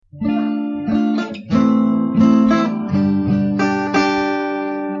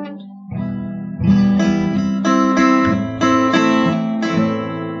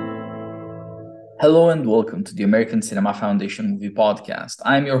Hello and welcome to the American Cinema Foundation Movie Podcast.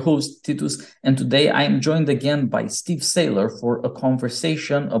 I'm your host, Titus, and today I am joined again by Steve Sailer for a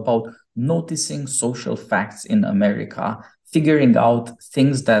conversation about noticing social facts in America, figuring out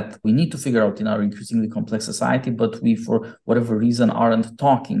things that we need to figure out in our increasingly complex society, but we, for whatever reason, aren't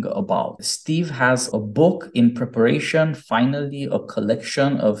talking about. Steve has a book in preparation, finally, a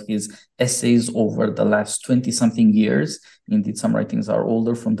collection of his essays over the last 20-something years. Indeed, some writings are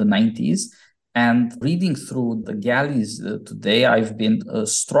older, from the 90s. And reading through the galleys today, I've been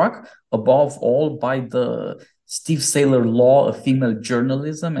struck above all by the Steve Sailer law of female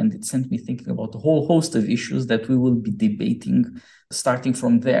journalism, and it sent me thinking about a whole host of issues that we will be debating starting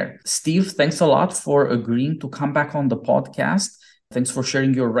from there. Steve, thanks a lot for agreeing to come back on the podcast. Thanks for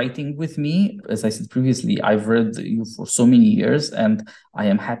sharing your writing with me. As I said previously, I've read you for so many years, and I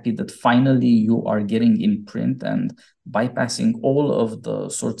am happy that finally you are getting in print and bypassing all of the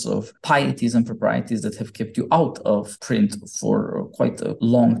sorts of pieties and proprieties that have kept you out of print for quite a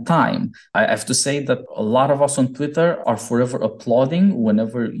long time. I have to say that a lot of us on Twitter are forever applauding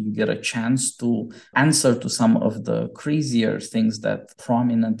whenever you get a chance to answer to some of the crazier things that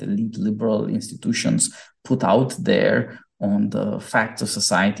prominent elite liberal institutions put out there on the facts of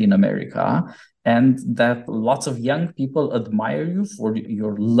society in America, and that lots of young people admire you for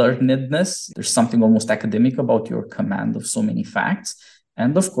your learnedness. There's something almost academic about your command of so many facts,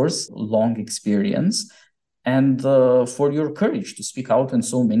 and of course, long experience, and for your courage to speak out when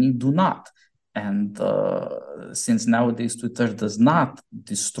so many do not. And since nowadays Twitter does not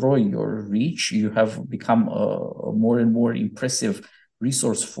destroy your reach, you have become a more and more impressive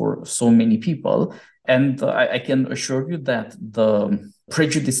resource for so many people. And I can assure you that the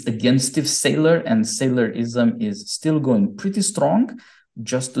prejudice against Steve Sailer and Sailerism is still going pretty strong.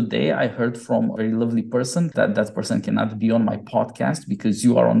 Just today, I heard from a very lovely person that person cannot be on my podcast because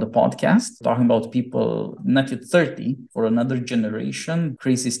you are on the podcast, talking about people not yet 30 for another generation.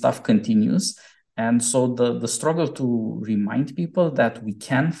 Crazy stuff continues. And so the struggle to remind people that we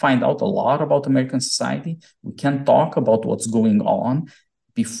can find out a lot about American society, we can talk about what's going on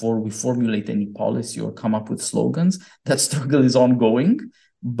before we formulate any policy or come up with slogans, that struggle is ongoing,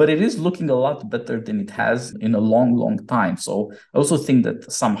 but it is looking a lot better than it has in a long, long time. So I also think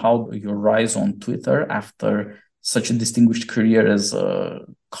that somehow your rise on Twitter after such a distinguished career as a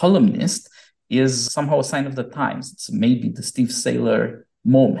columnist is somehow a sign of the times. It's maybe the Steve Sailer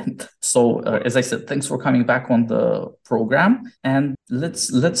moment. So as I said, thanks for coming back on the program, and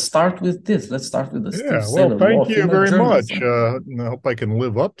let's start with this. Let's start with the Steve Sailer law Thank of you female very much. journalism. I hope I can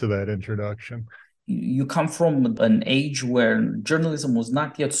live up to that introduction. You come from an age where journalism was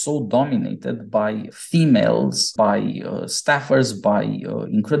not yet so dominated by females, by staffers, by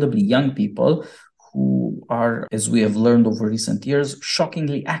incredibly young people who are, as we have learned over recent years,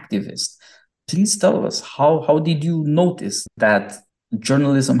 shockingly activist. Please tell us, how did you notice that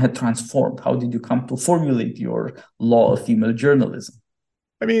journalism had transformed? How did you come to formulate your law of female journalism?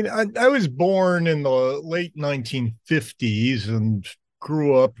 I was born in the late 1950s and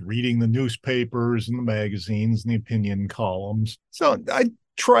grew up reading the newspapers and the magazines and the opinion columns. So I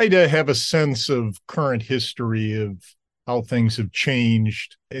try to have a sense of current history of how things have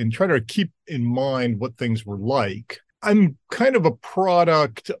changed and try to keep in mind what things were like. I'm kind of a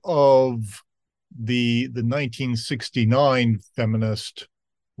product of the 1969 feminist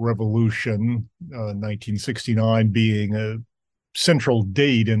revolution, 1969 being a central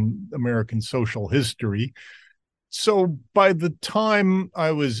date in American social history. So by the time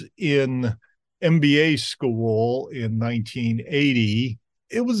I was in MBA school in 1980,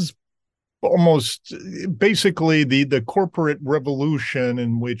 it was almost basically the corporate revolution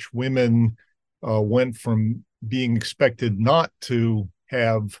in which women went from being expected not to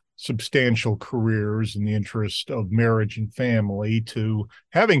have substantial careers in the interest of marriage and family to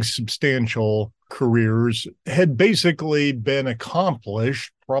having substantial careers had basically been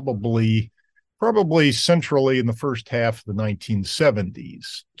accomplished probably centrally in the first half of the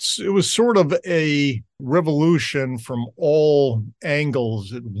 1970s. It was sort of a revolution from all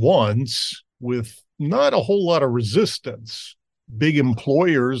angles at once with not a whole lot of resistance. Big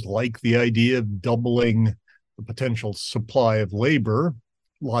employers like the idea of doubling the potential supply of labor.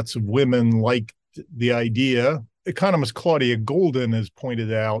 Lots of women liked the idea. Economist Claudia Golden has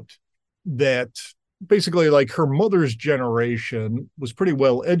pointed out that basically, like, her mother's generation was pretty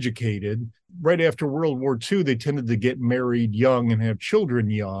well educated. Right after World War II, they tended to get married young and have children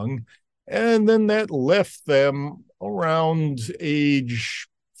young. And then that left them around age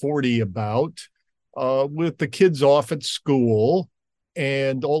 40 with the kids off at school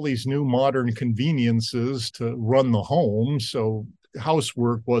and all these new modern conveniences to run the home. So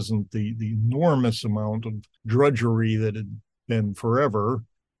housework wasn't the enormous amount of drudgery that had been forever.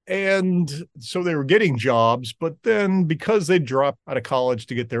 And so they were getting jobs, but then because they dropped out of college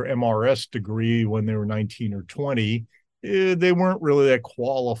to get their MRS degree when they were 19 or 20, they weren't really that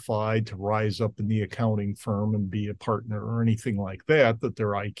qualified to rise up in the accounting firm and be a partner or anything like that their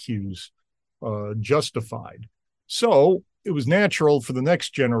IQs justified. So it was natural for the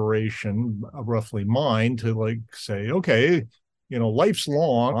next generation, roughly mine, to say, okay, life's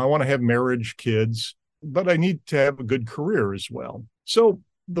long. I want to have marriage, kids, but I need to have a good career as well. So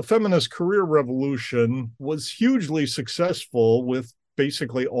the feminist career revolution was hugely successful with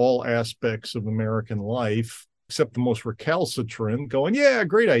basically all aspects of American life, except the most recalcitrant going, yeah,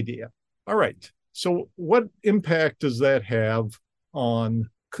 great idea. All right. So what impact does that have on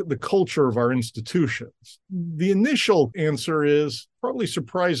the culture of our institutions? The initial answer is probably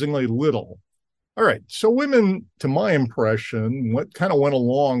surprisingly little. All right. So women, to my impression, kind of went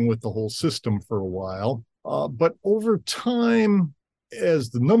along with the whole system for a while. But over time, as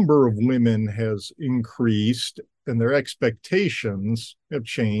the number of women has increased and their expectations have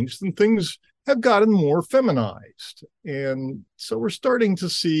changed, and things have gotten more feminized. And so we're starting to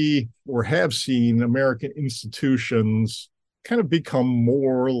see, or have seen, American institutions kind of become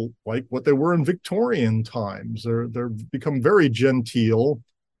more like what they were in Victorian times. They've become very genteel.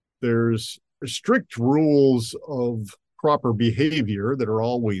 There's strict rules of proper behavior that are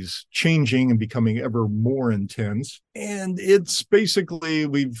always changing and becoming ever more intense. And it's basically,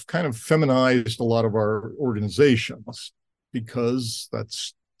 we've kind of feminized a lot of our organizations because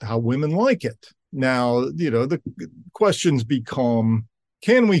that's how women like it. Now, the questions become,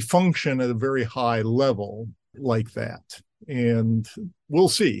 can we function at a very high level like that? And we'll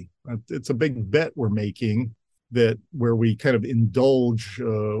see. It's a big bet we're making, that where we kind of indulge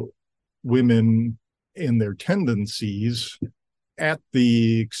women in their tendencies at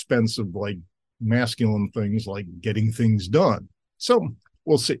the expense of masculine things like getting things done. So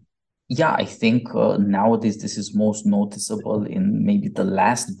we'll see. Yeah, I think nowadays this is most noticeable in maybe the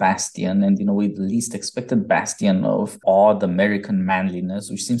last bastion and, with the least expected bastion of odd American manliness,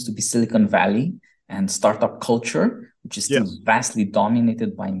 which seems to be Silicon Valley and startup culture, which is still vastly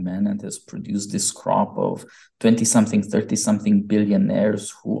dominated by men and has produced this crop of 20-something, 30-something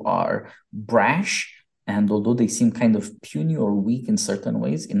billionaires who are brash. And although they seem kind of puny or weak in certain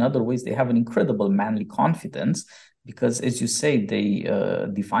ways, in other ways, they have an incredible manly confidence because, as you say, they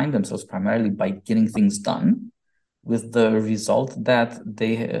define themselves primarily by getting things done, with the result that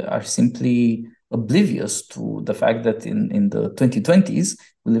they are simply oblivious to the fact that in the 2020s,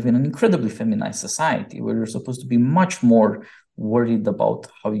 we live in an incredibly feminized society where you're supposed to be much more worried about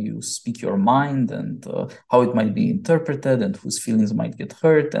how you speak your mind and how it might be interpreted and whose feelings might get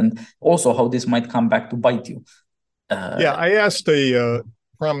hurt, and also how this might come back to bite you. I asked a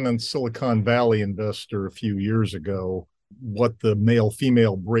prominent Silicon Valley investor a few years ago what the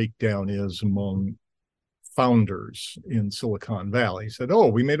male-female breakdown is among founders in Silicon Valley. He said,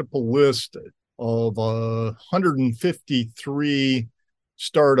 we made up a list of 153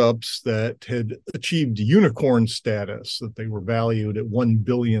 startups that had achieved unicorn status, that they were valued at $1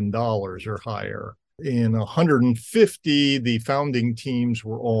 billion or higher. In 150, the founding teams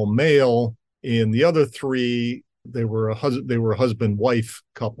were all male. In the other three, they were husband-wife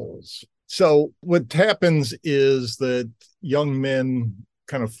couples. So what happens is that young men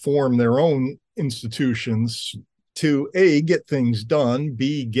kind of form their own institutions to A, get things done,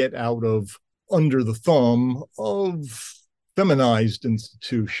 B, get out of under the thumb of feminized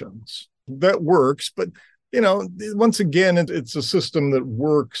institutions. That works, but once again, it's a system that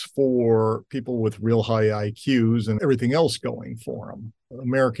works for people with real high IQs and everything else going for them.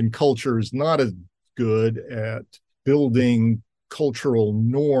 American culture is not as good at building cultural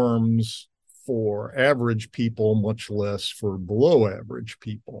norms for average people, much less for below average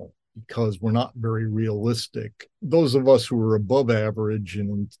people, because we're not very realistic. Those of us who are above average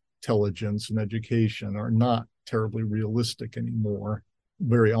in intelligence and education are not terribly realistic anymore,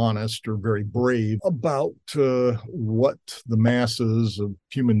 very honest or very brave about what the masses of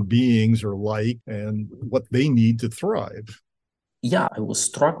human beings are like and what they need to thrive. Yeah, I was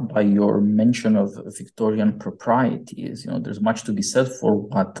struck by your mention of Victorian proprieties. There's much to be said for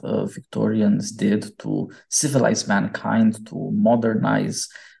what Victorians did to civilize mankind, to modernize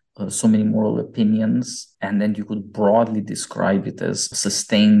so many moral opinions. And then you could broadly describe it as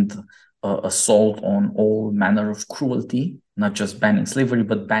sustained assault on all manner of cruelty, not just banning slavery,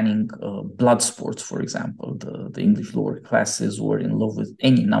 but banning blood sports, for example. The English lower classes were in love with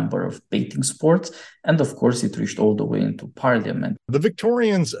any number of baiting sports. And of course, it reached all the way into Parliament. The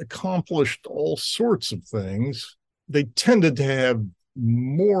Victorians accomplished all sorts of things they tended to have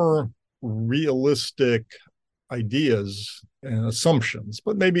more realistic ideas and assumptions,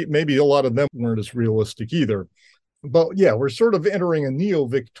 but maybe a lot of them weren't as realistic either. But yeah, we're sort of entering a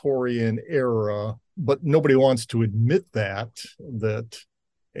neo-Victorian era, but nobody wants to admit that,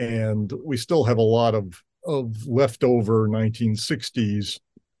 and we still have a lot of leftover 1960s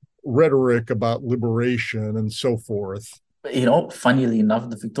rhetoric about liberation and so forth. Funnily enough,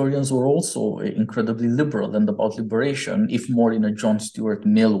 the Victorians were also incredibly liberal and about liberation, if more in a John Stuart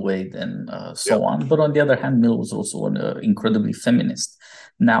Mill way than so on. But on the other hand, Mill was also incredibly feminist.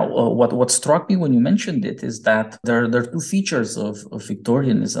 Now, what struck me when you mentioned it is that there are two features of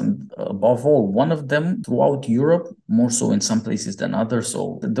Victorianism. Above all, one of them throughout Europe, more so in some places than others.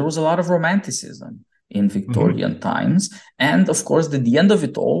 So there was a lot of romanticism in Victorian times. And of course, the end of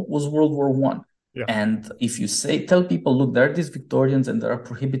it all was World War I. Yeah. And if you tell people, look, there are these Victorians and they are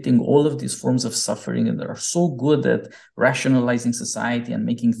prohibiting all of these forms of suffering and they are so good at rationalizing society and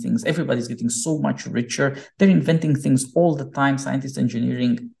making things, everybody's getting so much richer. They're inventing things all the time, scientists,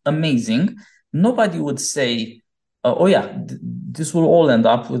 engineering, amazing. Nobody would say, this will all end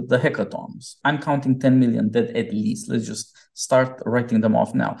up with the hecatombs. I'm counting 10 million dead at least. Let's just start writing them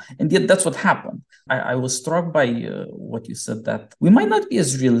off now. And yet that's what happened. I was struck by what you said, that we might not be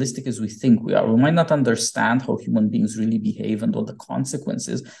as realistic as we think we are. We might not understand how human beings really behave and what the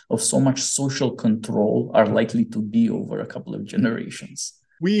consequences of so much social control are likely to be over a couple of generations.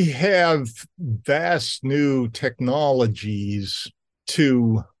 We have vast new technologies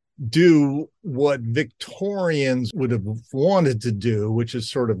to do what Victorians would have wanted to do, which is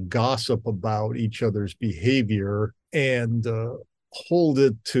sort of gossip about each other's behavior and hold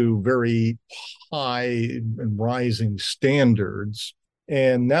it to very high and rising standards.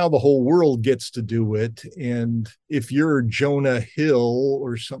 And now the whole world gets to do it. And if you're Jonah Hill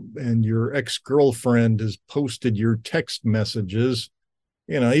or something, and your ex-girlfriend has posted your text messages,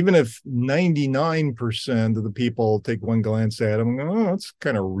 even if 99% of the people take one glance at them and go, oh, that's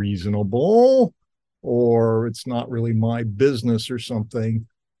kind of reasonable, or it's not really my business or something,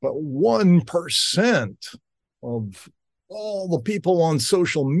 but 1% of all the people on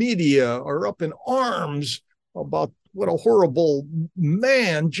social media are up in arms about what a horrible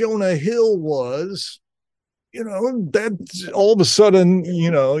man Jonah Hill was, that's all of a sudden,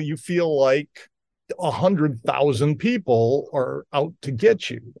 you feel like 100,000 people are out to get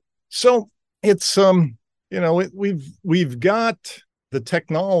you. So it's we've got the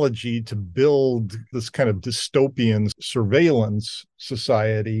technology to build this kind of dystopian surveillance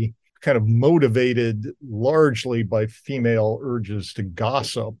society, kind of motivated largely by female urges to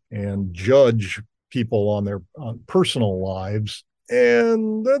gossip and judge people on their personal lives.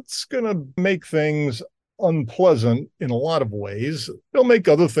 And that's going to make things unpleasant in a lot of ways. It'll make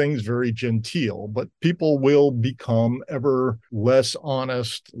other things very genteel, but people will become ever less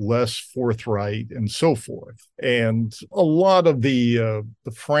honest, less forthright, and so forth. And a lot of the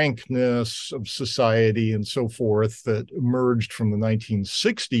frankness of society and so forth that emerged from the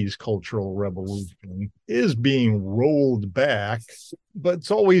 1960s Cultural Revolution is being rolled back, but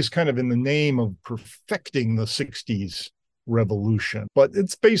it's always kind of in the name of perfecting the 60s revolution. But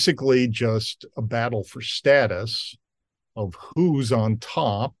it's basically just a battle for status of who's on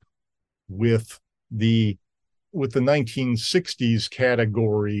top, with the 1960s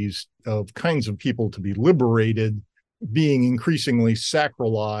categories of kinds of people to be liberated being increasingly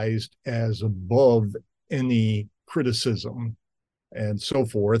sacralized as above any criticism and so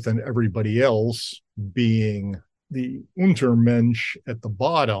forth, and everybody else being the Untermensch at the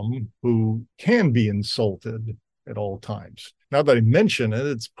bottom who can be insulted at all times. Now that I mention it,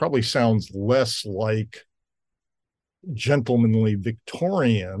 it probably sounds less like gentlemanly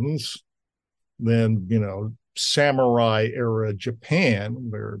Victorians than, samurai era Japan,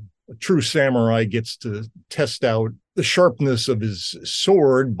 where a true samurai gets to test out the sharpness of his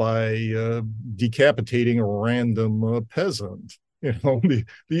sword by decapitating a random peasant. The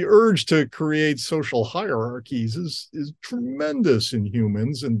urge to create social hierarchies is tremendous in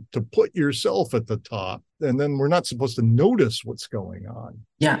humans, and to put yourself at the top, and then we're not supposed to notice what's going on.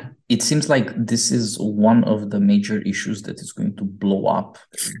 Yeah, it seems like this is one of the major issues that is going to blow up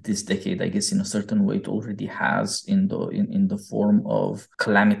this decade. I guess in a certain way it already has, in the form of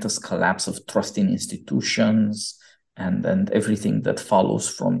calamitous collapse of trust in institutions and everything that follows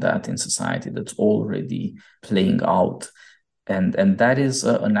from that in society that's already playing out. And that is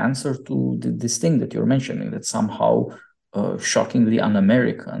an answer to this thing that you're mentioning, that somehow shockingly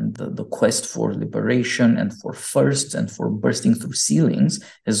un-American. The quest for liberation and for firsts and for bursting through ceilings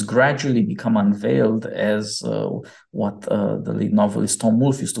has gradually become unveiled as what the late novelist Tom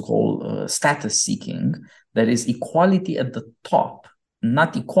Wolfe used to call status seeking. That is equality at the top,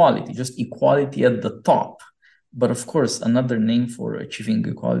 not equality, just equality at the top. But of course, another name for achieving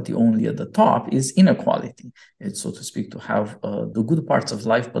equality only at the top is inequality. It's, so to speak, to have the good parts of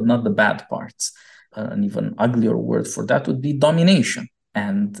life, but not the bad parts. An even uglier word for that would be domination.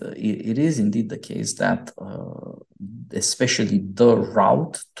 And it is indeed the case that especially the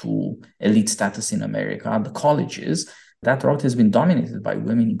route to elite status in America, the colleges, that route has been dominated by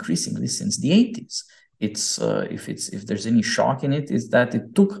women increasingly since the 80s. If there's any shock in it, is that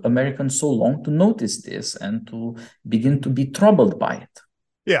it took Americans so long to notice this and to begin to be troubled by it.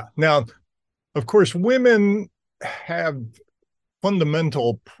 Yeah. Now, of course, women have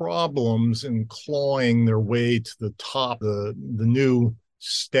fundamental problems in clawing their way to the top, the new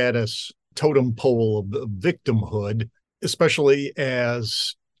status totem pole of victimhood, especially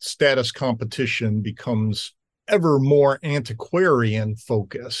as status competition becomes ever more antiquarian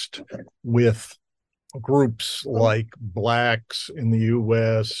focused, with groups like Blacks in the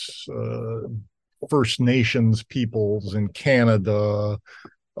U.S., First Nations peoples in Canada,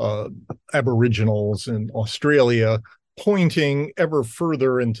 Aboriginals in Australia, pointing ever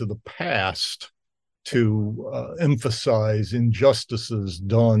further into the past to emphasize injustices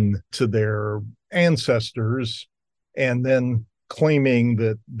done to their ancestors, and then claiming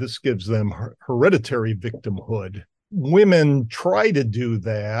that this gives them hereditary victimhood. Women try to do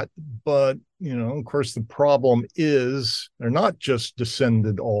that, but, of course, the problem is they're not just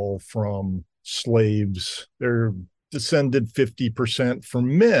descended all from slaves. They're descended 50%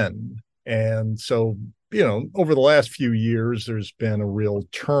 from men. And so, over the last few years, there's been a real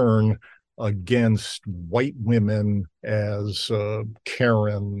turn against white women as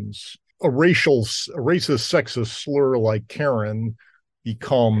Karens. A racist, sexist slur like Karen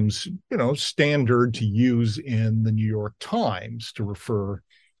becomes, standard to use in the New York Times to refer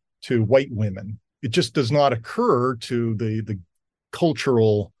to white women. It just does not occur to the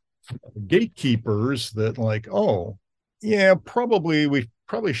cultural gatekeepers that, like, oh, yeah, we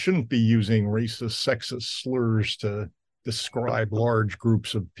probably shouldn't be using racist, sexist slurs to describe large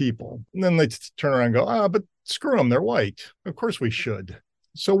groups of people. And then they turn around and go, but screw them, they're white. Of course we should.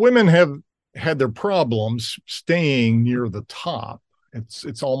 So women have had their problems staying near the top.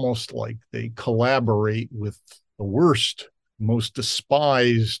 It's almost like they collaborate with the worst, most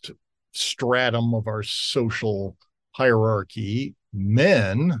despised stratum of our social hierarchy,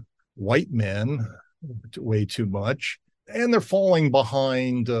 men, white men, way too much. And they're falling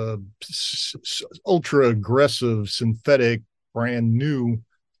behind ultra aggressive, synthetic, brand new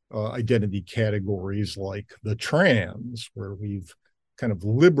identity categories like the trans, where we've kind of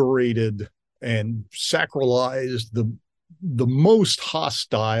liberated and sacralized the most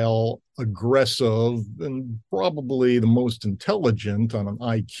hostile, aggressive, and probably the most intelligent on an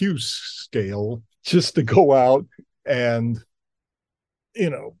IQ scale, just to go out and,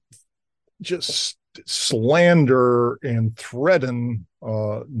 just slander and threaten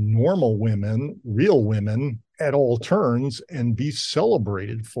normal women, real women, at all turns, and be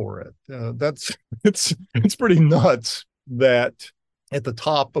celebrated for it. It's pretty nuts that at the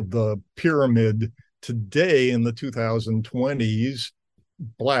top of the pyramid today in the 2020s,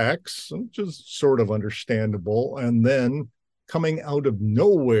 Blacks, which is sort of understandable, and then coming out of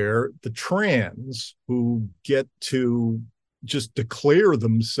nowhere, the trans, who get to just declare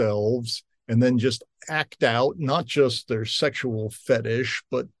themselves and then just act out not just their sexual fetish,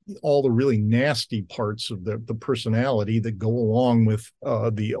 but all the really nasty parts of the personality that go along with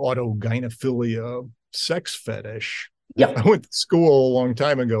the autogynephilia sex fetish. Yeah. I went to school a long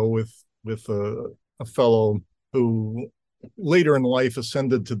time ago with a fellow who later in life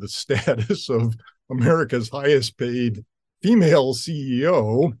ascended to the status of America's highest paid female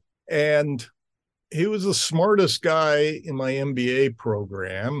CEO. And he was the smartest guy in my MBA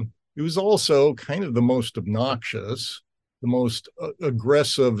program. He was also kind of the most obnoxious, the most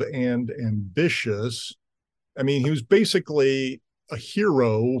aggressive and ambitious. I mean, he was basically a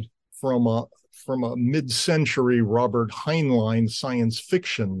hero from a mid-century Robert Heinlein science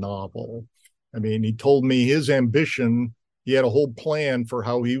fiction novel. I mean, he told me his ambition, he had a whole plan for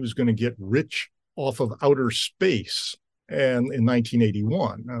how he was going to get rich off of outer space. And in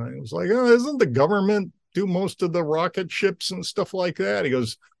 1981, and I was like, isn't the government do most of the rocket ships and stuff like that? He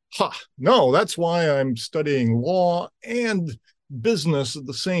goes, no, that's why I'm studying law and business at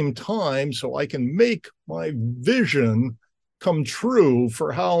the same time, so I can make my vision come true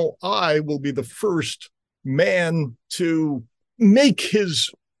for how I will be the first man to make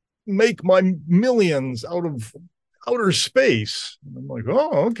my millions out of outer space. And I'm like,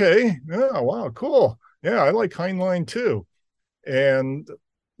 oh, okay. Yeah, wow, cool. Yeah, I like Heinlein too. And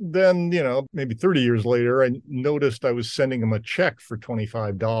then, maybe 30 years later, I noticed I was sending him a check for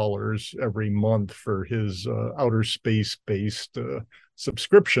 $25 every month for his outer space based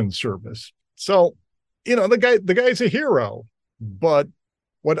subscription service. So, the guy's a hero. But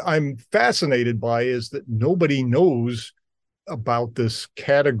what I'm fascinated by is that nobody knows about this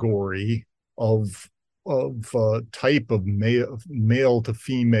category of type of male to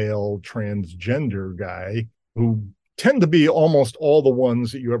female transgender guy who tend to be almost all the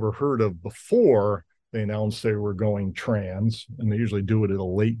ones that you ever heard of before they announced they were going trans, and they usually do it at a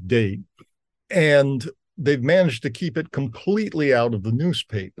late date. And they've managed to keep it completely out of the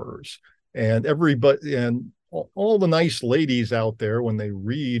newspapers. And everybody and all the nice ladies out there, when they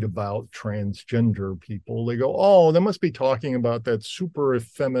read about transgender people, they go, oh, they must be talking about that super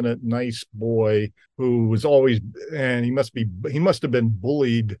effeminate, nice boy who was always, and he must have been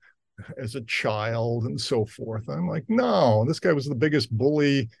bullied as a child and so forth. I'm like, no, this guy was the biggest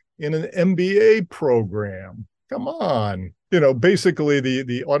bully in an MBA program. Come on. Basically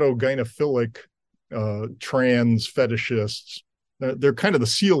the autogynephilic trans fetishists, they're kind of the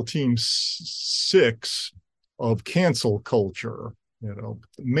SEAL Team 6 of cancel culture.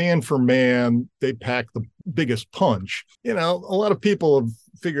 Man for man, they pack the biggest punch. A lot of people have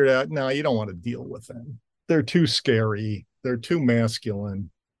figured out, no, you don't want to deal with them. They're too scary. They're too masculine.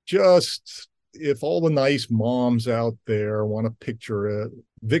 Just, if all the nice moms out there want to picture it,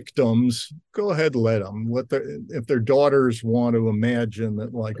 victims, go ahead, let them. If their daughters want to imagine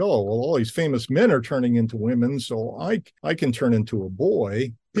that, like, oh, well, all these famous men are turning into women, so I can turn into a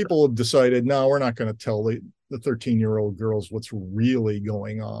boy. People have decided, no, we're not going to tell the 13-year-old girls what's really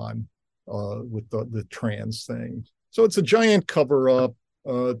going on with the trans thing. So it's a giant cover up.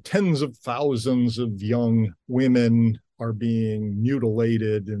 Tens of thousands of young women are being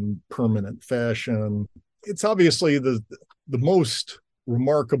mutilated in permanent fashion. It's obviously the most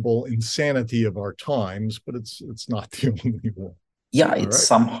remarkable insanity of our times, but it's not the only one. Yeah, it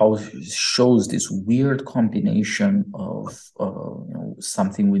somehow shows this weird combination of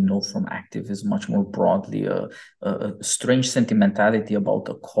something we know from activism much more broadly, a strange sentimentality about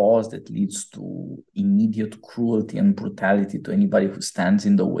a cause that leads to immediate cruelty and brutality to anybody who stands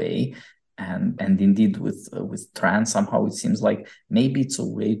in the way. And indeed with trans, somehow it seems like maybe it's a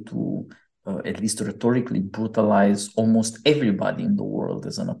way to at least rhetorically brutalize almost everybody in the world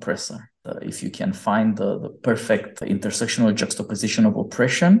as an oppressor. If you can find the perfect intersectional juxtaposition of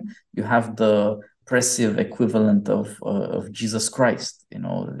oppression, you have the oppressive equivalent of Jesus Christ.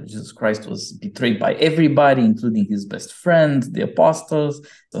 Jesus Christ was betrayed by everybody, including his best friend, the apostles.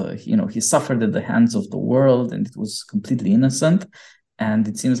 He suffered at the hands of the world, and it was completely innocent. And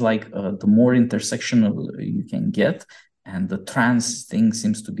it seems like the more intersectional you can get, and the trans thing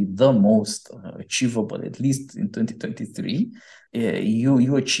seems to be the most achievable, at least in 2023.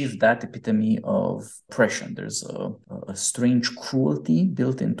 You achieve that epitome of oppression. There's a strange cruelty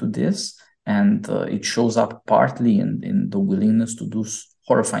built into this, and it shows up partly in the willingness to do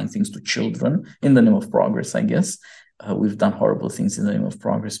horrifying things to children in the name of progress, I guess. We've done horrible things in the name of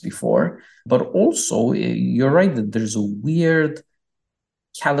progress before. But also, you're right that there's a weird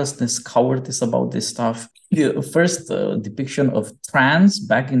callousness, cowardice about this stuff. The first depiction of trans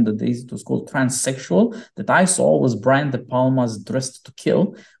back in the days, it was called transsexual, that I saw was Brian De Palma's Dressed to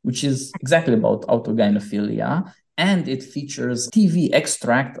Kill, which is exactly about autogynephilia. And it features TV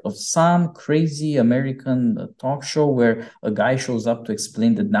extract of some crazy American talk show where a guy shows up to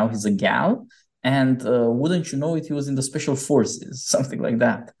explain that now he's a gal. And wouldn't you know it, he was in the special forces, something like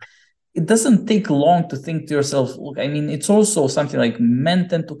that. It doesn't take long to think to yourself, look, I mean, it's also something like men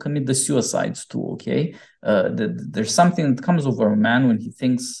tend to commit the suicides too, okay? There's something that comes over a man when he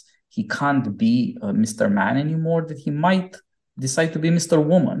thinks he can't be Mr. Man anymore, that he might decide to be Mr.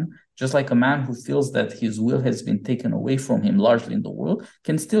 Woman, just like a man who feels that his will has been taken away from him largely in the world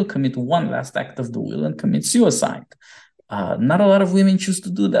can still commit one last act of the will and commit suicide. Not a lot of women choose to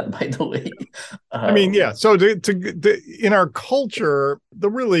do that, by the way. I mean, yeah. So in our culture, the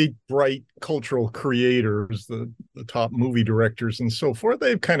really bright cultural creators, the top movie directors and so forth,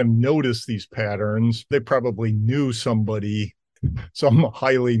 they've kind of noticed these patterns. They probably knew somebody, some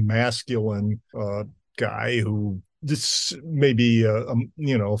highly masculine guy who this maybe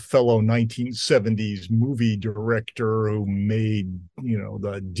a fellow 1970s movie director who made,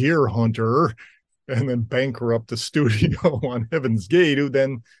 the Deer Hunter and then bankrupt the studio on Heaven's Gate, who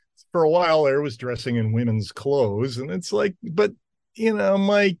then for a while there was dressing in women's clothes. And it's like, but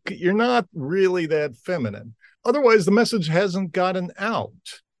Mike, you're not really that feminine. Otherwise, the message hasn't gotten out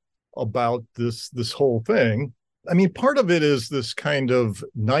about this whole thing. I mean, part of it is this kind of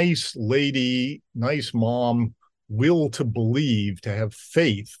nice lady, nice mom will to believe, to have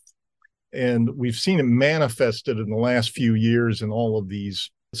faith. And we've seen it manifested in the last few years in all of these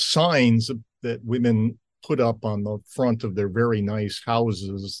signs that women put up on the front of their very nice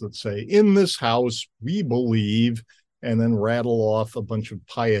houses that say, in this house, we believe, and then rattle off a bunch of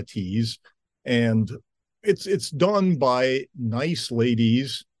pieties. And it's done by nice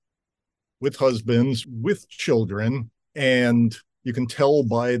ladies with husbands, with children, and you can tell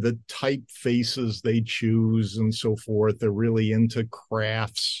by the typefaces they choose and so forth. They're really into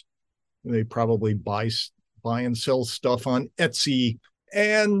crafts. They probably buy and sell stuff on Etsy.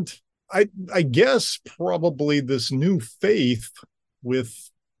 And I guess probably this new faith with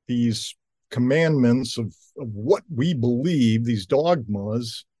these commandments of what we believe, these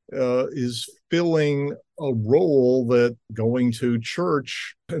dogmas, is filling a role that going to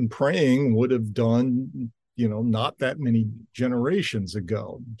church and praying would have done, not that many generations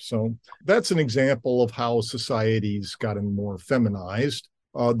ago. So that's an example of how society's gotten more feminized.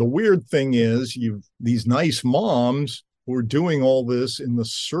 The weird thing is you've these nice moms who are doing all this in the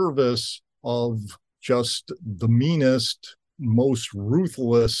service of just the meanest, most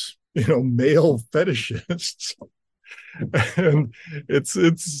ruthless, male fetishists. And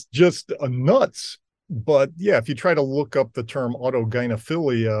it's just a nuts. But yeah, if you try to look up the term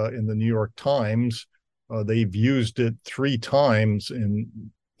autogynephilia in the New York Times, they've used it 3 times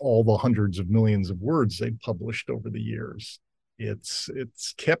in all the hundreds of millions of words they've published over the years. It's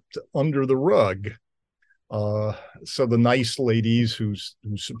kept under the rug. So the nice ladies who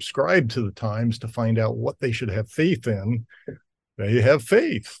subscribe to the Times to find out what they should have faith in, they have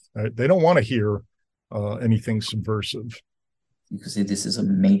faith. They don't want to hear anything subversive. You can see this is a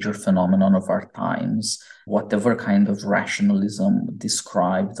major phenomenon of our times. Whatever kind of rationalism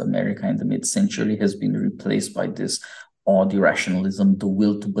described America in the mid-century has been replaced by this odd irrationalism, the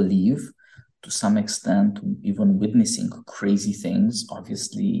will to believe, to some extent, even witnessing crazy things.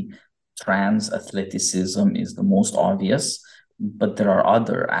 Obviously, trans athleticism is the most obvious, but there are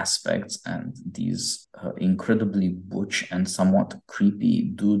other aspects, and these incredibly butch and somewhat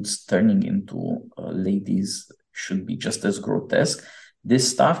creepy dudes turning into ladies should be just as grotesque. This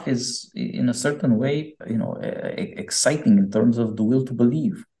stuff is, in a certain way, exciting in terms of the will to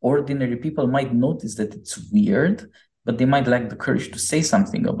believe. Ordinary people might notice that it's weird, but they might lack the courage to say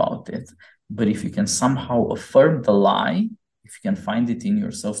something about it. But if you can somehow affirm the lie, if you can find it in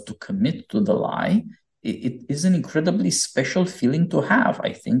yourself to commit to the lie, it is an incredibly special feeling to have.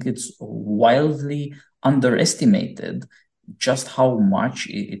 I think it's wildly underestimated just how much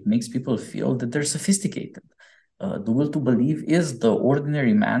it makes people feel that they're sophisticated. The will to believe is the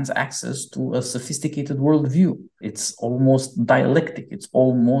ordinary man's access to a sophisticated worldview. It's almost dialectic. It's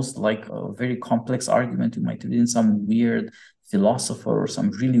almost like a very complex argument you might read in some weird philosopher or some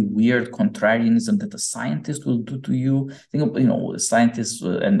really weird contrarianism that a scientist will do to you. Think of, scientists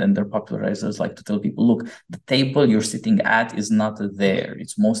and their popularizers like to tell people, look, the table you're sitting at is not there.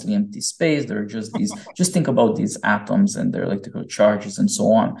 It's mostly empty space. There are just these, just think about these atoms and their electrical charges and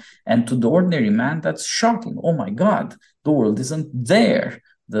so on. And to the ordinary man, that's shocking. Oh my God, the world isn't there.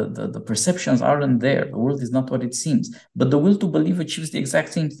 The perceptions aren't there. The world is not what it seems. But the will to believe achieves the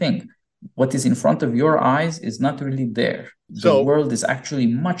exact same thing. What is in front of your eyes is not really there. The world is actually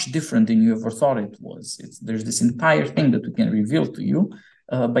much different than you ever thought it was. There's this entire thing that we can reveal to you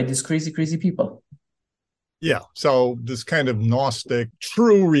by these crazy, crazy people. Yeah. So this kind of Gnostic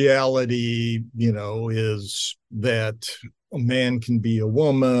true reality, is that a man can be a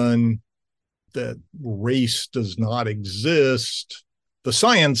woman, that race does not exist. The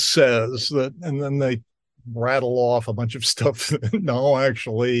science says that, and then they rattle off a bunch of stuff. No,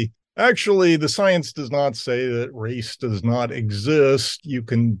 actually, the science does not say that race does not exist. You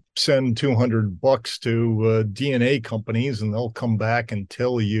can send $200 to DNA companies and they'll come back and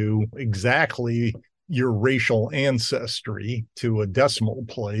tell you exactly your racial ancestry to a decimal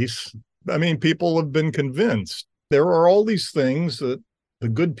place. I mean, people have been convinced. There are all these things that the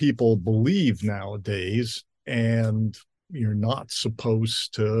good people believe nowadays, and you're not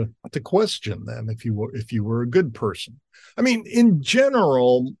supposed to question them if you were a good person. I mean, in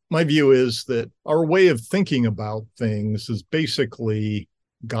general, my view is that our way of thinking about things has basically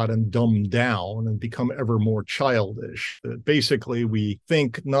gotten dumbed down and become ever more childish. That basically we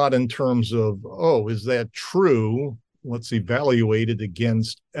think not in terms of, oh, is that true? Let's evaluate it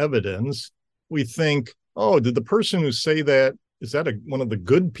against evidence. We think, oh, did the person who say that, is that one of the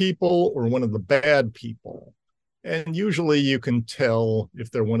good people or one of the bad people? And usually you can tell if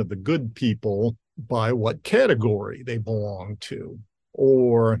they're one of the good people by what category they belong to.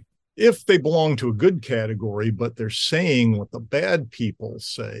 Or if they belong to a good category, but they're saying what the bad people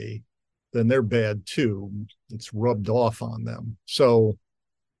say, then they're bad too. It's rubbed off on them. So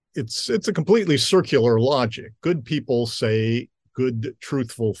it's a completely circular logic. Good people say good,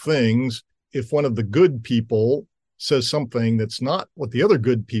 truthful things. If one of the good people says something that's not what the other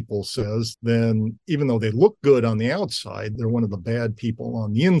good people says, then even though they look good on the outside, they're one of the bad people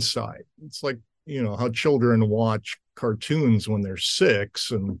on the inside. It's like, how children watch cartoons when they're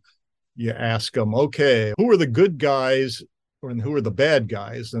 6, and you ask them, okay, who are the good guys and who are the bad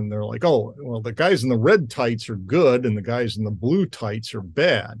guys? And they're like, oh, well, the guys in the red tights are good and the guys in the blue tights are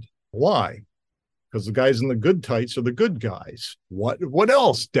bad. Why? Because the guys in the good tights are the good guys. What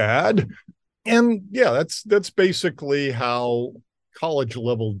else, Dad? And yeah, that's basically how college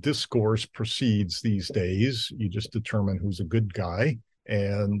level discourse proceeds these days. You just determine who's a good guy,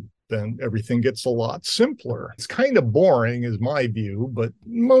 and then everything gets a lot simpler. It's kind of boring, is my view, but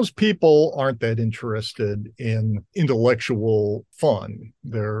most people aren't that interested in intellectual fun.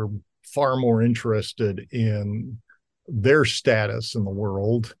 They're far more interested in their status in the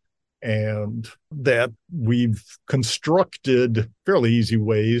world, and that we've constructed fairly easy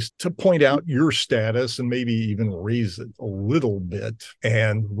ways to point out your status and maybe even raise it a little bit,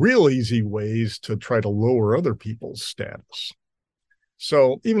 and real easy ways to try to lower other people's status.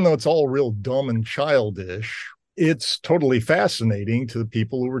 So even though it's all real dumb and childish, it's totally fascinating to the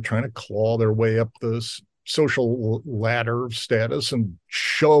people who are trying to claw their way up this social ladder of status and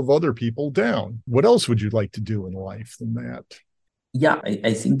shove other people down. What else would you like to do in life than that? Yeah,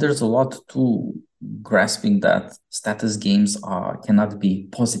 I think there's a lot to grasping that status games cannot be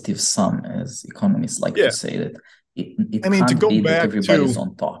positive sum, as economists like to Yeah. say that. It To can't go be that back everybody's to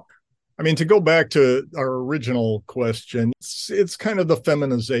on top. to go back to our original question, it's kind of the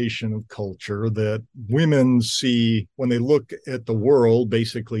feminization of culture that women see when they look at the world.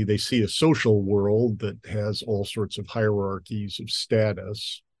 Basically, they see a social world that has all sorts of hierarchies of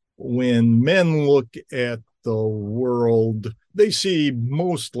status. When men look at the world, they see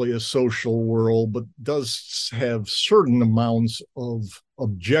mostly a social world, but does have certain amounts of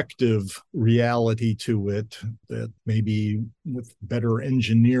objective reality to it, that maybe with better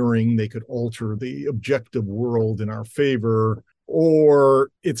engineering, they could alter the objective world in our favor.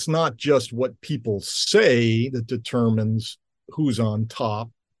 Or it's not just what people say that determines who's on top,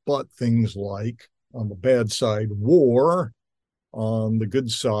 but things like, on the bad side, war; on the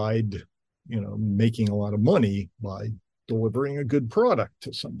good side, making a lot of money by delivering a good product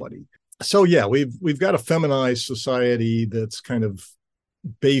to somebody. So yeah, we've got a feminized society that's kind of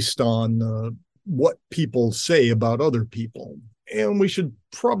based on what people say about other people, and we should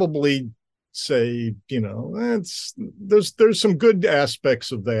probably say, there's some good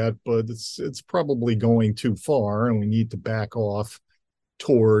aspects of that, but it's probably going too far, and we need to back off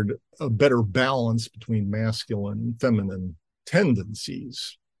toward a better balance between masculine and feminine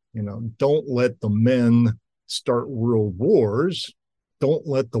tendencies. Don't let the men start world wars. Don't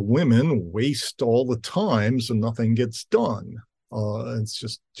let the women waste all the time so nothing gets done.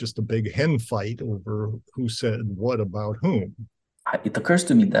 It's just a big hen fight over who said what about whom. It occurs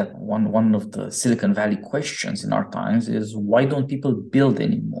to me that one of the Silicon Valley questions in our times is, why don't people build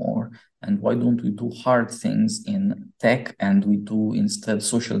anymore? And why don't we do hard things in tech and we do instead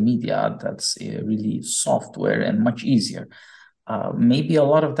social media that's really software and much easier? Maybe a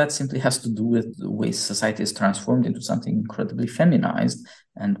lot of that simply has to do with the way society is transformed into something incredibly feminized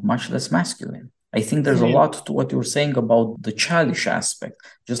and much less masculine. I think there's a lot to what you're saying about the childish aspect,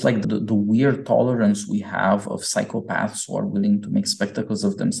 just like the weird tolerance we have of psychopaths who are willing to make spectacles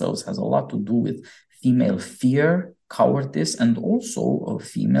of themselves has a lot to do with female fear, cowardice, and also a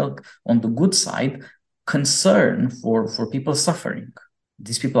female, on the good side, concern for people suffering.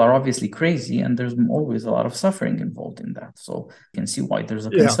 These people are obviously crazy, and there's always a lot of suffering involved in that. So you can see why there's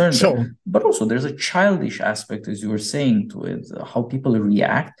a concern there. But also there's a childish aspect, as you were saying, to it, how people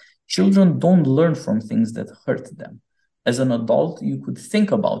react. Children don't learn from things that hurt them. As an adult, you could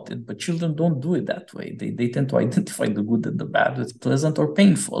think about it, but children don't do it that way. They tend to identify the good and the bad with pleasant or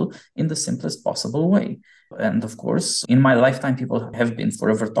painful in the simplest possible way. And of course, in my lifetime, people have been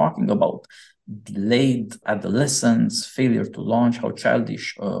forever talking about delayed adolescence, failure to launch, how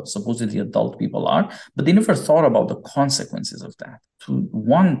childish supposedly adult people are, but they never thought about the consequences of that.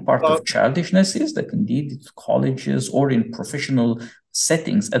 One part of childishness is that indeed colleges or in professional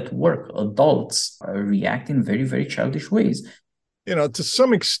settings at work, adults react in very, very childish ways. To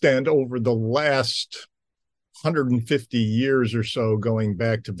some extent, over the last 150 years or so, going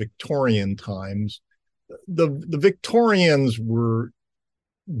back to Victorian times, the Victorians were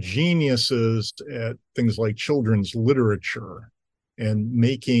geniuses at things like children's literature and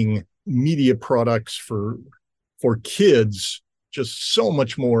making media products for kids just so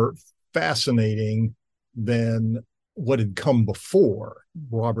much more fascinating than what had come before.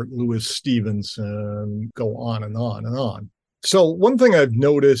 Robert Louis Stevenson, go on and on and on. So one thing I've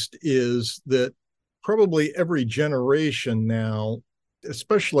noticed is that probably every generation now,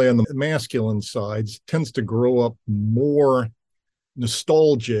 especially on the masculine sides, tends to grow up more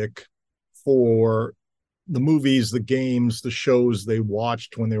nostalgic for the movies, the games, the shows they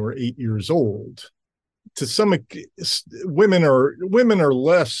watched when they were 8 years old. To some, women are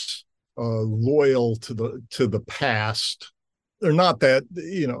less loyal to the past. They're not that,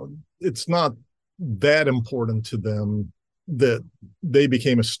 it's not that important to them that they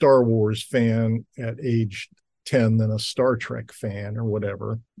became a Star Wars fan at age 10 than a Star Trek fan or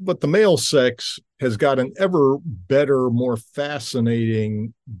whatever. But the male sex has got an ever better, more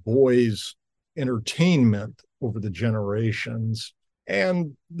fascinating boys' entertainment over the generations.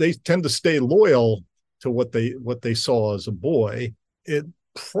 And they tend to stay loyal to what they saw as a boy. It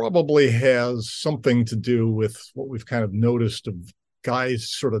probably has something to do with what we've kind of noticed of guys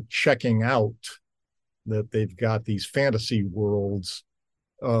sort of checking out, that they've got these fantasy worlds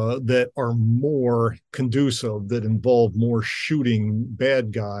that are more conducive, that involve more shooting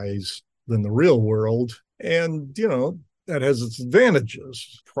bad guys than the real world. And, that has its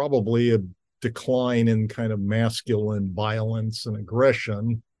advantages. Probably a decline in kind of masculine violence and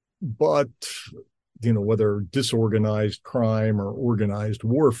aggression, but whether disorganized crime or organized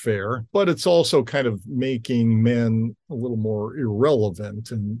warfare, but it's also kind of making men a little more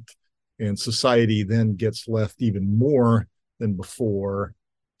irrelevant, and society then gets left even more than before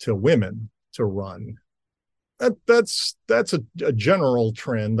to women to run. That's a general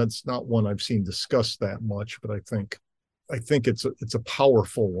trend. That's not one I've seen discussed that much, but I think it's a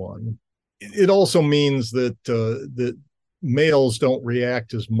powerful one. It also means that males don't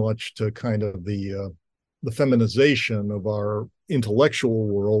react as much to kind of the feminization of our intellectual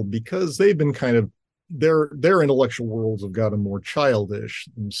world, because they've been kind of their intellectual worlds have gotten more childish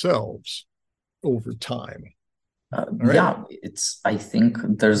themselves over time. Right? Yeah, I think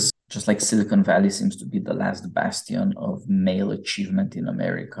there's, just like Silicon Valley seems to be the last bastion of male achievement in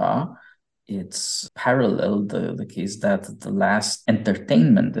America, it's parallel the case that the last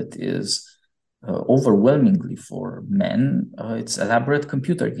entertainment that is overwhelmingly for men, it's elaborate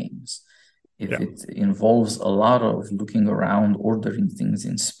computer games. If it involves a lot of looking around, ordering things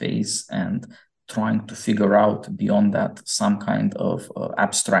in space, and trying to figure out beyond that some kind of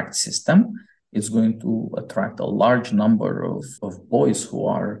abstract system, it's going to attract a large number of boys who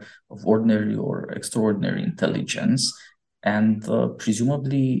are of ordinary or extraordinary intelligence. And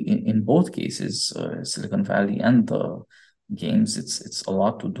presumably in both cases, Silicon Valley and the games, it's a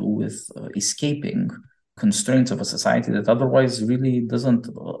lot to do with escaping constraints of a society that otherwise really doesn't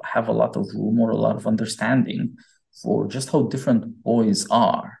have a lot of room or a lot of understanding for just how different boys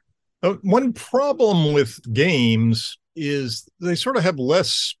are. One problem with games is they sort of have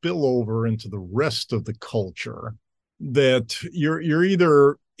less spillover into the rest of the culture, that you're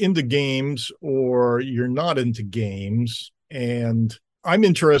either into games or you're not into games. And I'm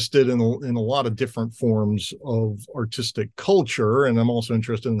interested in a lot of different forms of artistic culture, and I'm also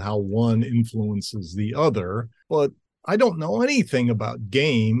interested in how one influences the other. But I don't know anything about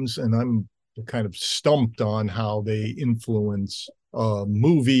games, and I'm kind of stumped on how they influence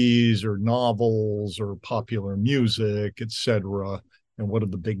movies or novels or popular music, etc., and what are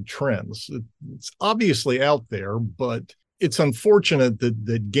the big trends. It's obviously out there, but it's unfortunate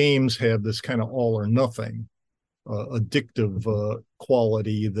that games have this kind of all or nothing addictive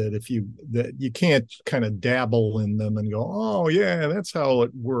quality, that you can't kind of dabble in them and go, oh yeah, that's how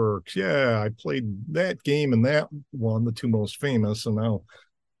it works. Yeah, I played that game and that one, the two most famous, and now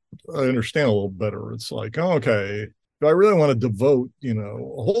I understand a little better. It's like, okay, do I really want to devote, a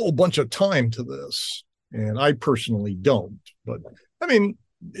whole bunch of time to this? And I personally don't. But I mean,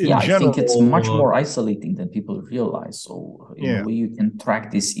 in general, I think it's much more isolating than people realize. So in a way, you can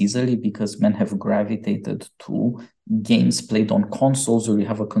track this easily because men have gravitated to games played on consoles where you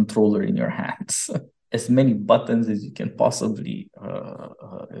have a controller in your hands. As many buttons as you can possibly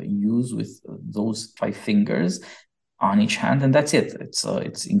use with those 5 fingers on each hand, and that's it.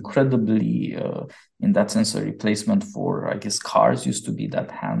 It's incredibly, in that sense, a replacement for, I guess, cars used to be that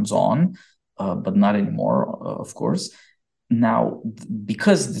hands-on, but not anymore, of course. Now,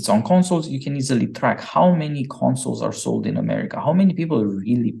 because it's on consoles, you can easily track how many consoles are sold in America, how many people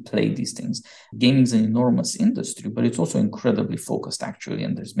really play these things. Gaming is an enormous industry, but it's also incredibly focused, actually.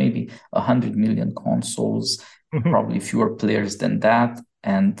 And there's maybe 100 million consoles, probably fewer players than that.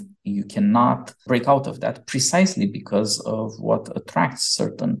 And you cannot break out of that precisely because of what attracts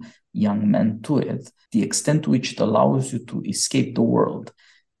certain young men to it, the extent to which it allows you to escape the world.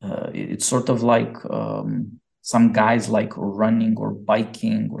 It's sort of like some guys like running or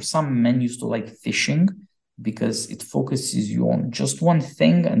biking, or some men used to like fishing because it focuses you on just one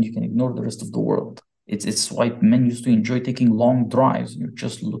thing and you can ignore the rest of the world. It's why men used to enjoy taking long drives. You're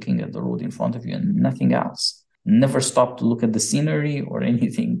just looking at the road in front of you and nothing else. Never stop to look at the scenery or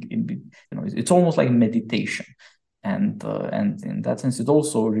anything. It's almost like meditation. And in that sense, it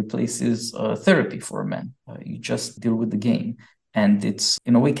also replaces therapy for men. You just deal with the game. And it's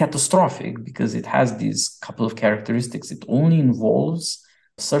in a way catastrophic because it has these couple of characteristics. It only involves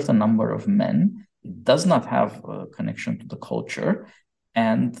a certain number of men. It does not have a connection to the culture.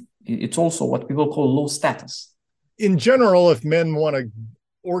 And it's also what people call low status. In general, if men want to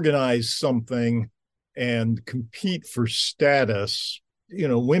organize something and compete for status,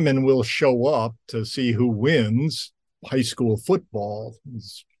 women will show up to see who wins. High school football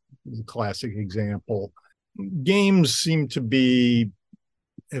is a classic example. Games seem to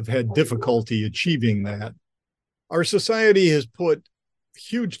have had difficulty achieving that. Our society has put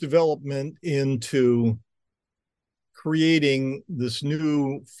huge development into creating this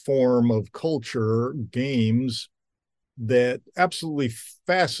new form of culture, games, that absolutely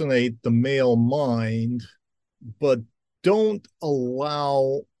fascinate the male mind, but don't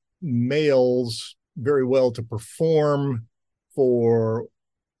allow males very well to perform for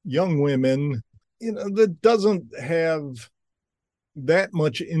young women. That doesn't have that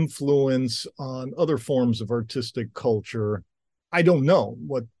much influence on other forms of artistic culture. I don't know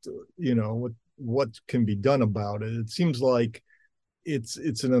what can be done about it. It seems like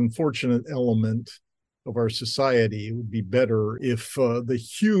it's an unfortunate element of our society. It would be better if the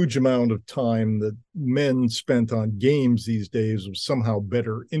huge amount of time that men spent on games these days was somehow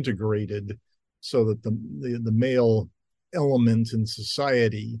better integrated, so that the male element in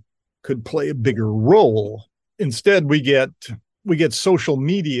society could play a bigger role. Instead, we get social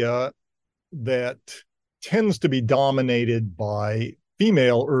media that tends to be dominated by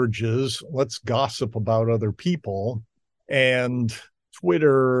female urges. Let's gossip about other people, and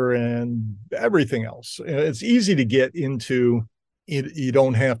Twitter and everything else. It's easy to get into it. You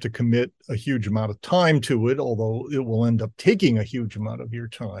don't have to commit a huge amount of time to it, although it will end up taking a huge amount of your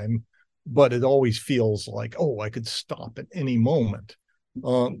time. But it always feels like, oh, I could stop at any moment.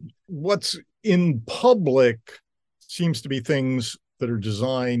 What's in public seems to be things that are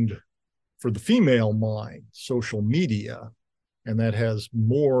designed for the female mind, social media, and that has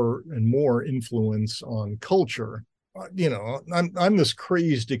more and more influence on culture. I'm this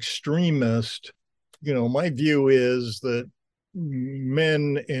crazed extremist. My view is that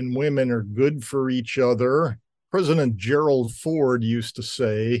men and women are good for each other. President Gerald Ford used to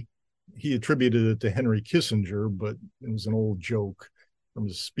say, he attributed it to Henry Kissinger, but it was an old joke from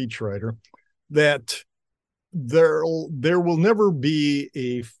his speechwriter, that there will never be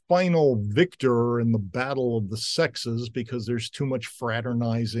a final victor in the battle of the sexes because there's too much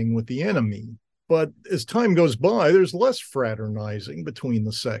fraternizing with the enemy. But as time goes by, there's less fraternizing between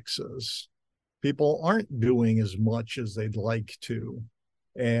the sexes. People aren't doing as much as they'd like to.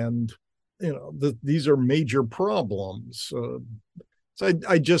 And, these are major problems. So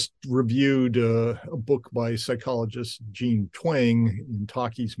I just reviewed a book by psychologist Jean Twenge in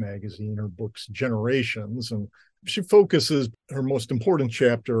Talkies magazine. Her book's Generations, and she focuses her most important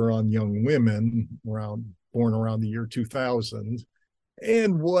chapter on young women born around the year 2000,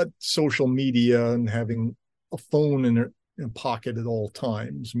 and what social media and having a phone in their pocket at all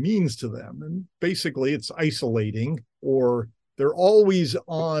times means to them. And basically, it's isolating, or they're always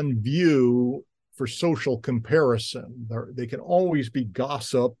on view for social comparison. They can always be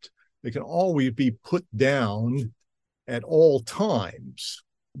gossiped. They can always be put down at all times.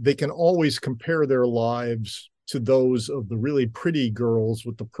 They can always compare their lives to those of the really pretty girls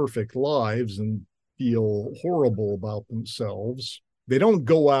with the perfect lives and feel horrible about themselves. They don't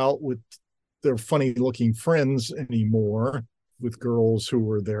go out with their funny looking friends anymore, with girls who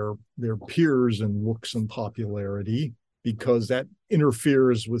are their peers in looks and popularity, because that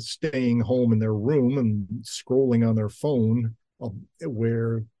interferes with staying home in their room and scrolling on their phone,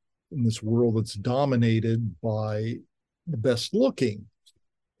 where in this world that's dominated by the best looking.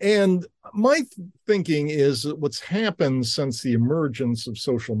 And my thinking is that what's happened since the emergence of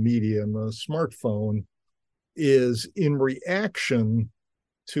social media and the smartphone is in reaction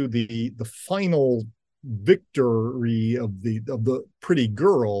to the final victory of the pretty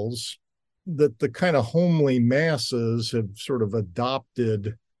girls, that the kind of homely masses have sort of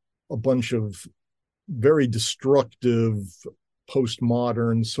adopted a bunch of very destructive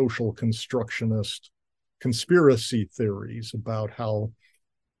postmodern social constructionist conspiracy theories about how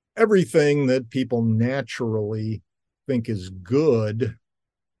everything that people naturally think is good,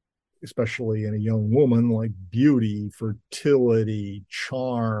 especially in a young woman, like beauty, fertility,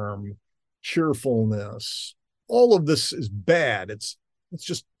 charm, cheerfulness, all of this is bad. It's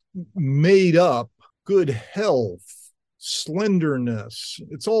just made up. Good health, slenderness,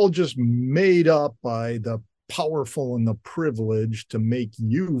 it's all just made up by the powerful and the privileged to make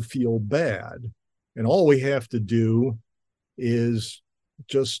you feel bad. And all we have to do is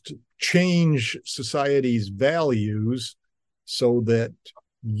just change society's values so that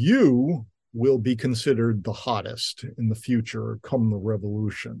you will be considered the hottest in the future come the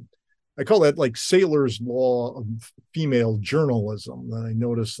revolution. I call that like Sailor's law of female journalism. That I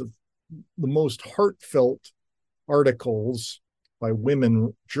noticed that the most heartfelt articles by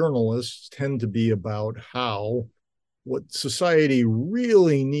women journalists tend to be about how what society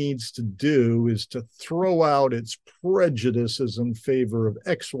really needs to do is to throw out its prejudices in favor of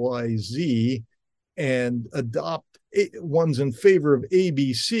XYZ and adopt ones in favor of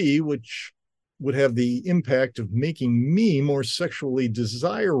ABC, which would have the impact of making me more sexually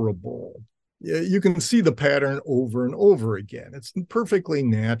desirable. You can see the pattern over and over again. It's perfectly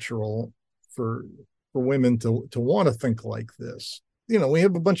natural for women to want to think like this. We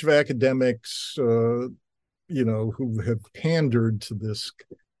have a bunch of academics, who have pandered to this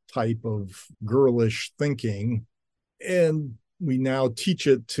type of girlish thinking, and we now teach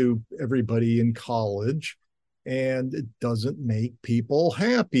it to everybody in college, and it doesn't make people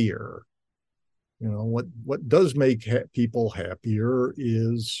happier. What does make people happier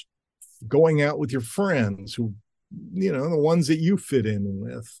is going out with your friends who, the ones that you fit in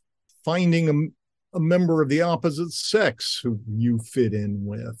with, finding a member of the opposite sex who you fit in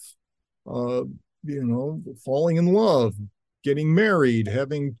with, falling in love, getting married,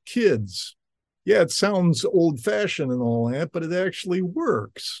 having kids. Yeah, it sounds old fashioned and all that, but it actually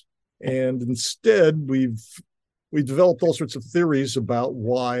works. And instead, we've developed all sorts of theories about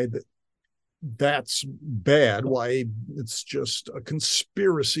why that's bad, why it's just a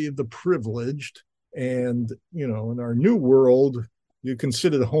conspiracy of the privileged. And, in our new world, you can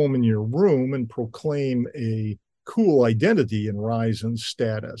sit at home in your room and proclaim a cool identity and rise in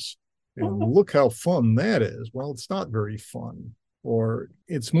status. And look how fun that is. Well, it's not very fun. Or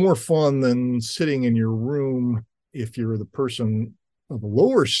it's more fun than sitting in your room if you're the person of a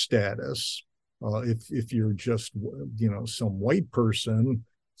lower status, if you're just, some white person.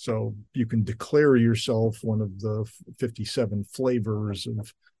 So you can declare yourself one of the 57 flavors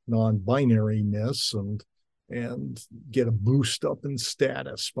of non-binariness and get a boost up in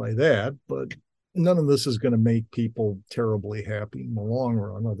status by that. But none of this is going to make people terribly happy in the long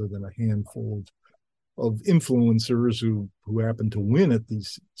run, other than a handful of influencers who happen to win at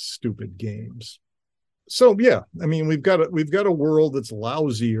these stupid games. So yeah, I mean, we've got a world that's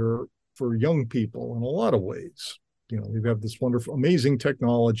lousier for young people in a lot of ways. We've got this wonderful, amazing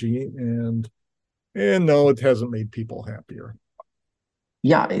technology, and no, it hasn't made people happier.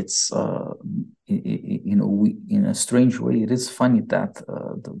 Yeah, it's we, in a strange way, it is funny that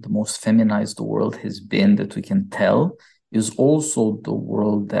the most feminized the world has been that we can tell is also the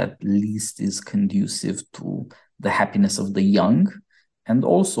world that least is conducive to the happiness of the young, and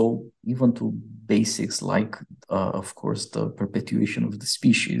also even to basics like, of course, the perpetuation of the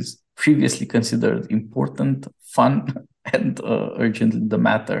species, previously considered important, fun, and urgently the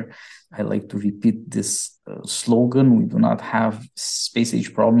matter. I like to repeat this slogan: we do not have space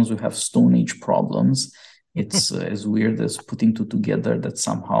age problems, we have Stone Age problems. It's as weird as putting two together, that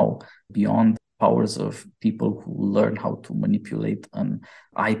somehow beyond powers of people who learn how to manipulate an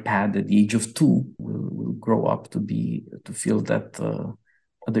iPad at the age of 2 will grow up to feel that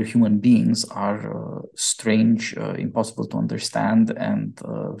other human beings are strange, impossible to understand, and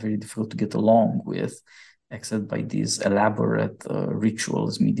very difficult to get along with, except by these elaborate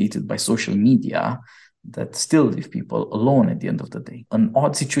rituals mediated by social media that still leave people alone at the end of the day. An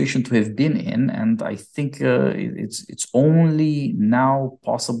odd situation to have been in, and I think it's only now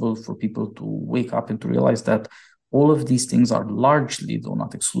possible for people to wake up and to realize that all of these things are largely, though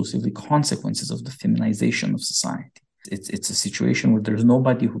not exclusively, consequences of the feminization of society. It's a situation where there's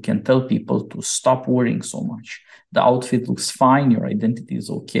nobody who can tell people to stop worrying so much. The outfit looks fine, your identity is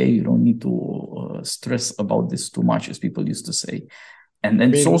okay, you don't need to stress about this too much, as people used to say. And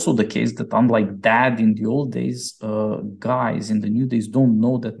then it's also the case that unlike dad in the old days, guys in the new days don't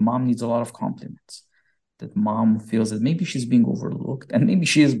know that mom needs a lot of compliments. That mom feels that maybe she's being overlooked, and maybe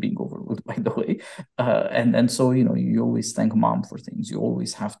she is being overlooked, by the way. And so, you always thank mom for things. You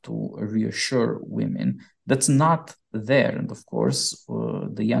always have to reassure women. That's not there. And of course,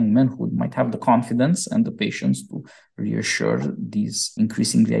 the young men who might have the confidence and the patience to reassure these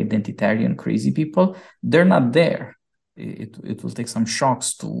increasingly identitarian, crazy people, they're not there. It will take some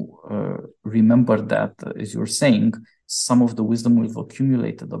shocks to remember that, as you're saying, some of the wisdom we've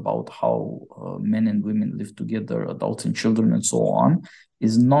accumulated about how men and women live together, adults and children, and so on,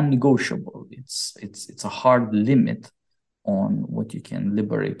 is non-negotiable. It's a hard limit on what you can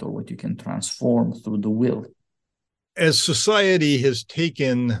liberate or what you can transform through the will. As society has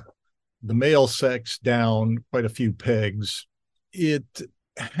taken the male sex down quite a few pegs, it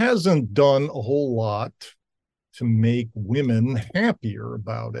hasn't done a whole lot to make women happier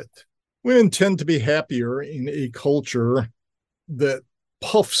about it. Women tend to be happier in a culture that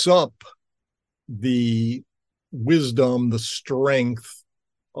puffs up the wisdom, the strength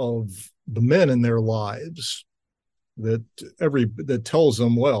of the men in their lives, that tells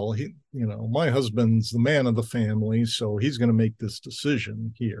them, well, my husband's the man of the family, so he's going to make this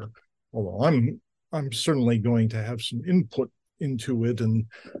decision here. Although I'm certainly going to have some input into it, and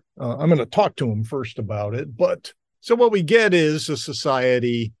I'm going to talk to him first about it. But so what we get is a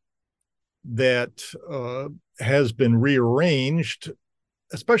society that has been rearranged,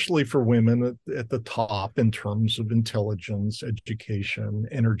 especially for women at the top in terms of intelligence, education,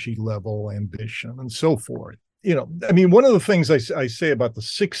 energy level, ambition, and so forth. One of the things I say about the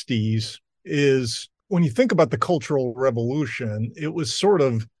 60s is when you think about the Cultural Revolution, it was sort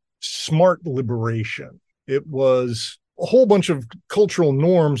of smart liberation. It was a whole bunch of cultural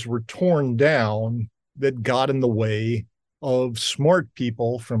norms were torn down that got in the way of smart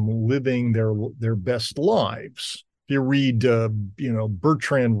people from living their best lives. If you read,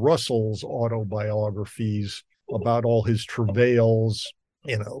 Bertrand Russell's autobiographies about all his travails,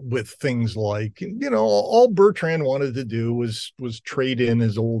 with things like, all Bertrand wanted to do was trade in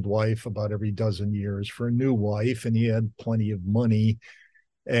his old wife about every dozen years for a new wife, and he had plenty of money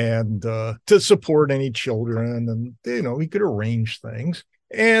and to support any children, and he could arrange things.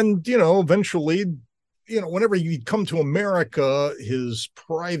 And eventually, whenever he'd come to America, his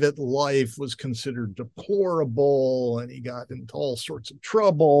private life was considered deplorable, and he got into all sorts of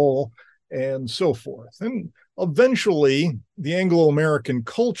trouble and so forth. And eventually, the Anglo-American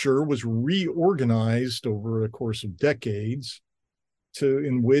culture was reorganized over a course of decades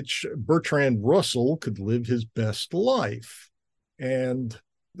in which Bertrand Russell could live his best life. And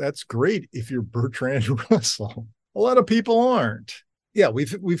that's great if you're Bertrand Russell. A lot of people aren't. Yeah,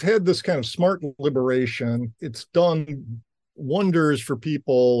 we've had this kind of smart liberation. It's done wonders for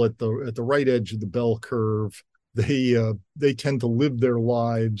people at the right edge of the bell curve. They tend to live their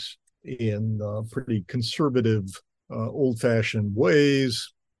lives in pretty conservative, old-fashioned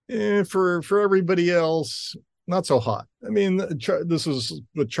ways. For everybody else, not so hot. This is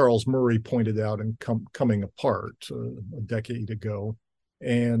what Charles Murray pointed out in Coming Apart a decade ago,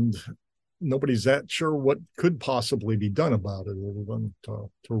 and nobody's that sure what could possibly be done about it other than to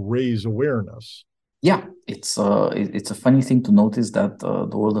raise awareness. Yeah, it's a funny thing to notice that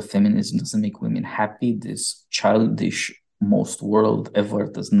the world of feminism doesn't make women happy. This childish most world ever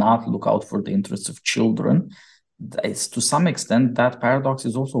does not look out for the interests of children. It's, to some extent, that paradox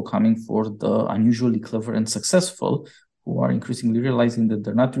is also coming for the unusually clever and successful, who are increasingly realizing that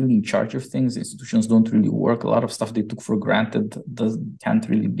they're not really in charge of things. Institutions don't really work. A lot of stuff they took for granted can't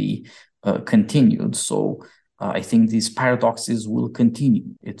really be continued. So I think these paradoxes will continue.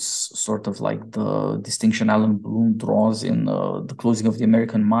 It's sort of like the distinction Alan Bloom draws in The Closing of the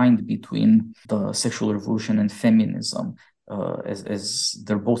American Mind between the sexual revolution and feminism, as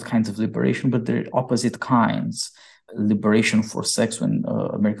they're both kinds of liberation, but they're opposite kinds. Liberation for sex, when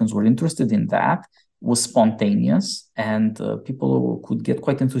Americans were interested in that, was spontaneous, and people could get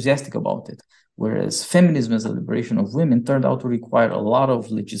quite enthusiastic about it. Whereas feminism as a liberation of women turned out to require a lot of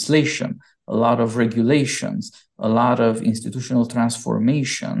legislation, a lot of regulations, a lot of institutional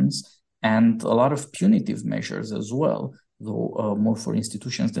transformations, and a lot of punitive measures as well, though more for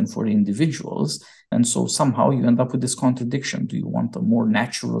institutions than for individuals. And so somehow you end up with this contradiction. Do you want a more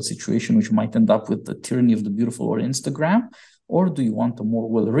natural situation, which might end up with the tyranny of the beautiful or Instagram? Or do you want a more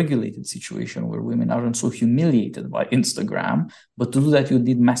well-regulated situation where women aren't so humiliated by Instagram? But to do that, you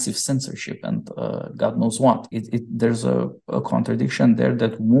need massive censorship and God knows what. There's a contradiction there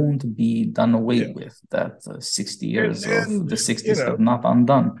that won't be done away with, that 60 years of the 60s have not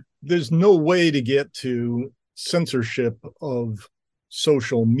undone. There's no way to get to censorship of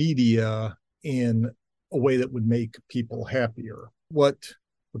social media in a way that would make people happier. What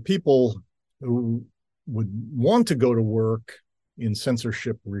the people who would want to go to work in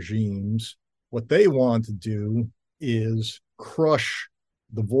censorship regimes, what they want to do is crush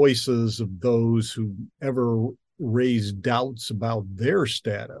the voices of those who ever raise doubts about their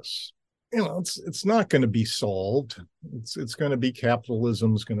status. It's not going to be solved. It's going to be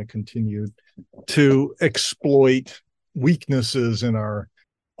capitalism is going to continue to exploit weaknesses in our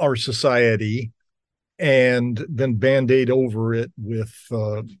society and then band-aid over it with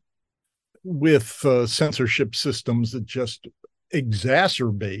censorship systems that just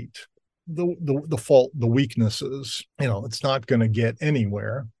exacerbate the weaknesses. It's not going to get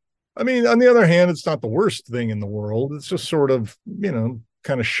anywhere. I mean, on the other hand, it's not the worst thing in the world. It's just sort of,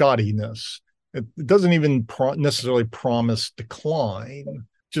 kind of shoddiness. It doesn't even necessarily promise decline.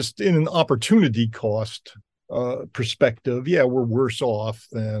 Just in an opportunity cost perspective, yeah, we're worse off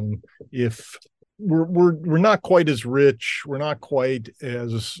than if we're not quite as rich, we're not quite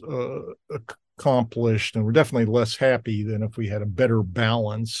as accomplished, and we're definitely less happy than if we had a better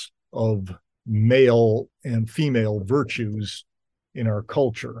balance of male and female virtues in our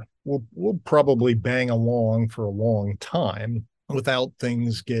culture. We'll probably bang along for a long time without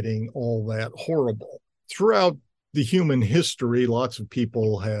things getting all that horrible. Throughout the human history, lots of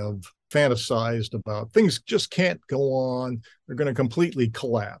people have fantasized about things just can't go on. They're going to completely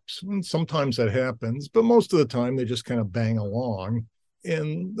collapse. And sometimes that happens, but most of the time they just kind of bang along.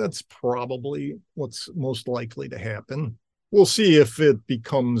 And that's probably what's most likely to happen. We'll see if it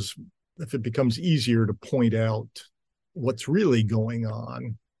becomes easier to point out what's really going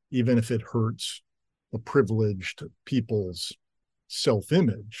on, even if it hurts the privileged people's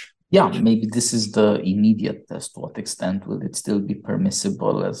self-image. Yeah, maybe this is the immediate test. To what extent will it still be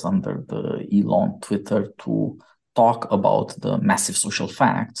permissible, as under the Elon Twitter, to talk about the massive social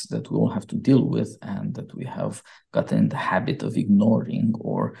facts that we all have to deal with and that we have gotten in the habit of ignoring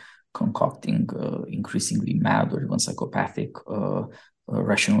or concocting increasingly mad or even psychopathic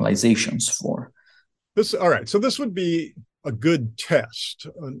rationalizations for? All right, so this would be a good test.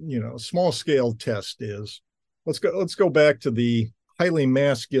 A small scale test is, let's go back to the highly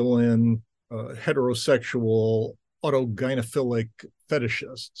masculine, heterosexual, autogynephilic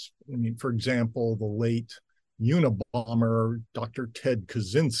fetishists. I mean, for example, the late Unabomber, Dr. Ted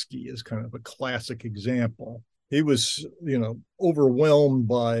Kaczynski, is kind of a classic example. He was, overwhelmed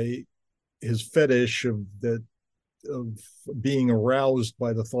by his fetish of being aroused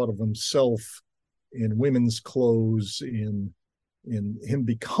by the thought of himself in women's clothes, in him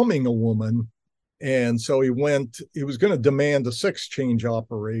becoming a woman. And so he was going to demand a sex change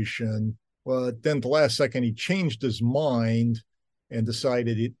operation, but then at the last second, he changed his mind and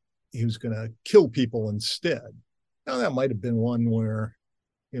decided he was going to kill people instead. Now, that might have been one where,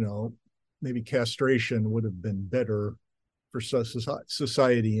 maybe castration would have been better for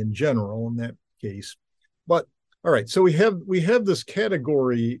society in general in that case. But all right, so we have this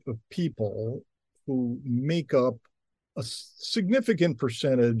category of people who make up a significant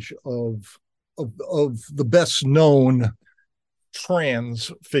percentage of the best known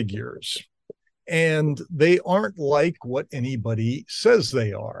trans figures. And they aren't like what anybody says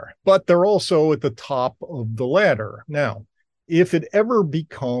they are, but they're also at the top of the ladder. Now, if it ever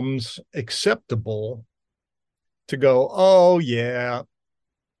becomes acceptable to go, oh yeah,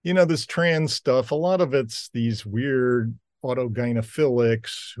 this trans stuff, a lot of it's these weird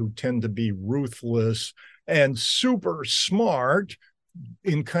autogynephilics who tend to be ruthless and super smart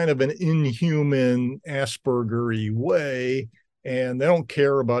in kind of an inhuman, Asperger-y way, and they don't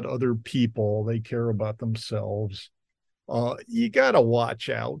care about other people. They care about themselves. You got to watch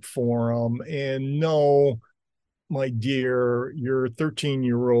out for them. And no, my dear, your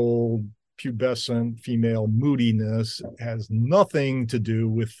 13-year-old pubescent female moodiness has nothing to do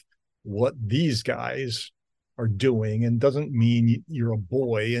with what these guys are doing, and doesn't mean you're a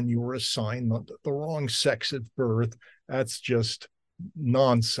boy and you were assigned the wrong sex at birth. That's just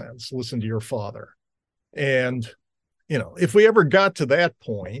nonsense. Listen to your father. And if we ever got to that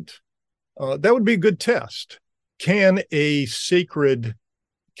point, that would be a good test. Can a sacred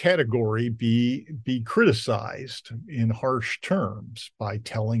category be criticized in harsh terms by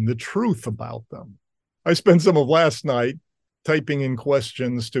telling the truth about them? I spent some of last night typing in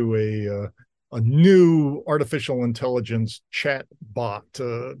questions to a new artificial intelligence chat bot,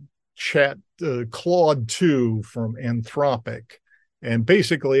 Claude 2 from Anthropic. And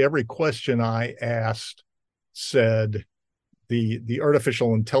basically every question I asked said the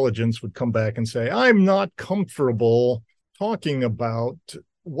artificial intelligence would come back and say, I'm not comfortable talking about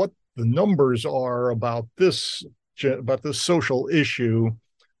what the numbers are about this about this social issue.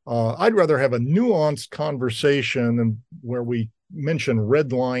 I'd rather have a nuanced conversation and where we mention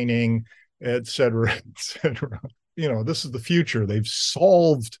redlining, et cetera, et cetera. This is the future. They've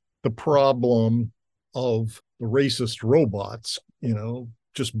solved the problem of the racist robots,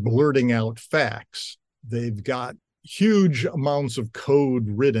 just blurting out facts. They've got huge amounts of code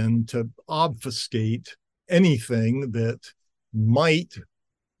written to obfuscate anything that might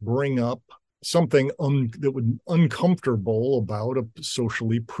bring up something that would be uncomfortable about a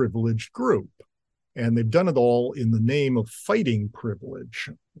socially privileged group. And they've done it all in the name of fighting privilege.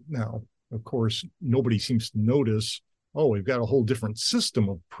 Now, of course, nobody seems to notice, we've got a whole different system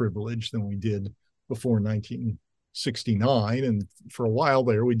of privilege than we did before 1969. And for a while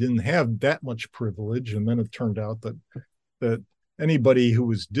there, we didn't have that much privilege. And then it turned out that anybody who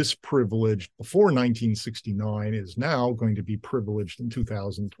was disprivileged before 1969 is now going to be privileged in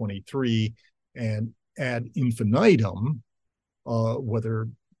 2023 and ad infinitum, whether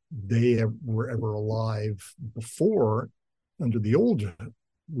they were ever alive before under the old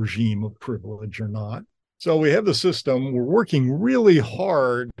regime of privilege or not. So we have the system. We're working really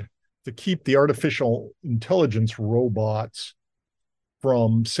hard to keep the artificial intelligence robots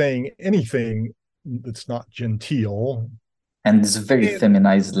from saying anything that's not genteel. And this very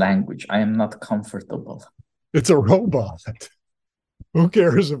feminized language. I am not comfortable. It's a robot. Who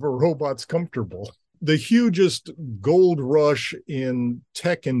cares if a robot's comfortable? The hugest gold rush in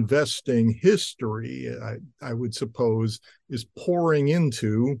tech investing history, I would suppose, is pouring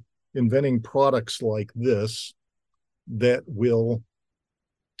into inventing products like this that will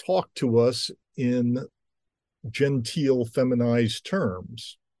talk to us in genteel, feminized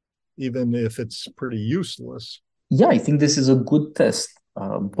terms, even if it's pretty useless. Yeah, I think this is a good test,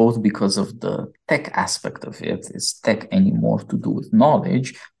 both because of the tech aspect of it. Is tech any more to do with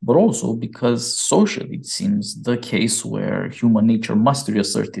knowledge, but also because socially it seems the case where human nature must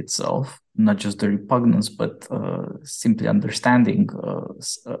reassert itself, not just the repugnance, but simply understanding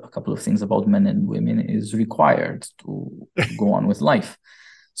a couple of things about men and women is required to go on with life.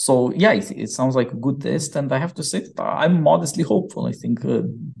 So yeah, it sounds like a good test, and I have to say that I'm modestly hopeful. I think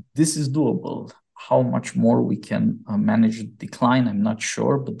this is doable. How much more we can manage decline, I'm not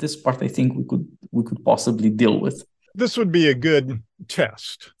sure, but this part I think we could possibly deal with. This would be a good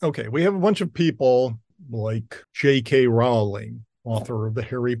test. Okay, we have a bunch of people like J.K. Rowling, author of the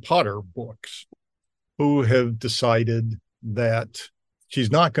Harry Potter books, who have decided that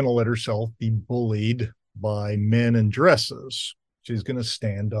she's not going to let herself be bullied by men in dresses. She's going to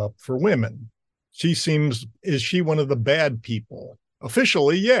stand up for women. Is she one of the bad people?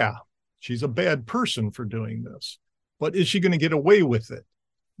 Officially, yeah. She's a bad person for doing this. But is she going to get away with it?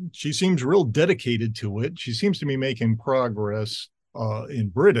 She seems real dedicated to it. She seems to be making progress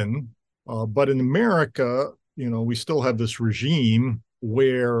in Britain. But in America, we still have this regime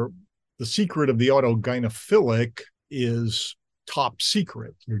where the secret of the autogynephilic is top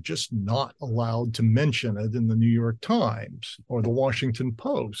secret. You're just not allowed to mention it in the New York Times or the Washington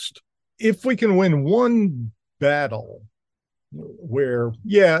Post. If we can win one battle where,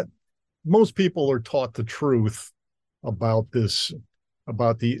 most people are taught the truth about this,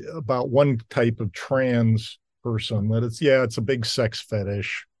 about one type of trans person, that it's a big sex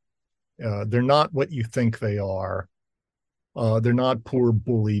fetish. They're not what you think they are. They're not poor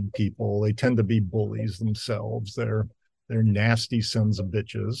bullied people. They tend to be bullies themselves. They're nasty sons of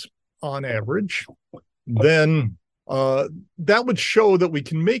bitches on average. Then that would show that we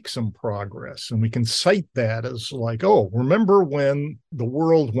can make some progress, and we can cite that as like, remember when the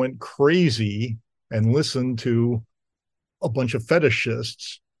world went crazy and listened to a bunch of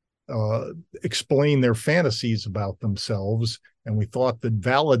fetishists explain their fantasies about themselves, and we thought that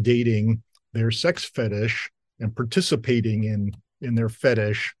validating their sex fetish and participating in their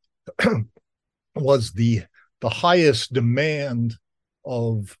fetish was the highest demand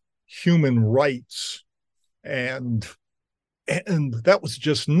of human rights. And that was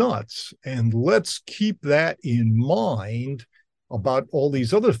just nuts. And let's keep that in mind about all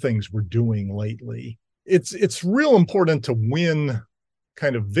these other things we're doing lately. It's real important to win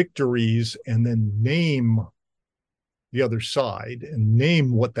kind of victories and then name the other side and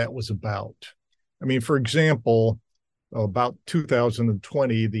name what that was about. I mean, for example, about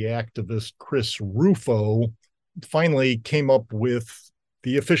 2020, the activist Chris Rufo finally came up with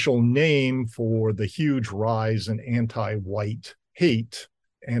the official name for the huge rise in anti-white hate,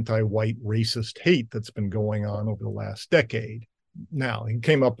 anti-white racist hate that's been going on over the last decade. Now, he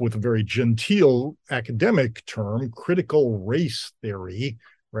came up with a very genteel academic term, critical race theory,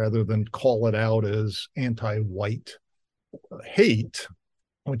 rather than call it out as anti-white hate,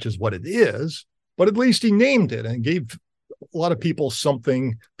 which is what it is. but at least he named it and gave a lot of people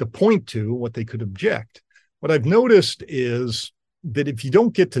something to point to, what they could object. What I've noticed is that if you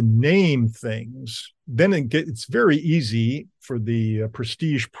don't get to name things, then it's very easy for the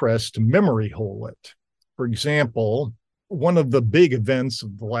prestige press to memory hole it. For example, one of the big events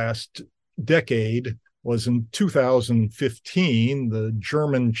of the last decade was in 2015, the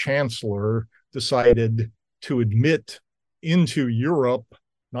German chancellor decided to admit into Europe,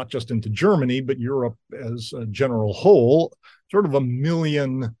 not just into Germany, but Europe as a general whole, sort of 1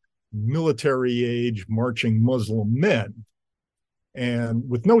 million military-age marching Muslim men. And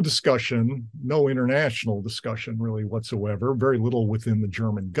with no discussion, no international discussion really whatsoever, very little within the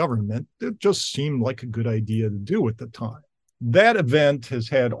German government, it just seemed like a good idea to do at the time. That event has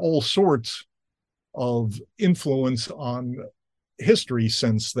had all sorts of influence on history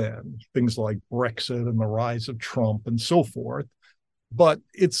since then, things like Brexit and the rise of Trump and so forth. But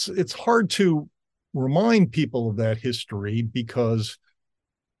it's hard to remind people of that history because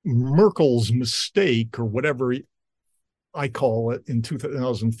Merkel's mistake, or whatever I call it, in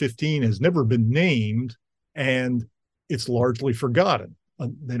 2015 has never been named, and it's largely forgotten.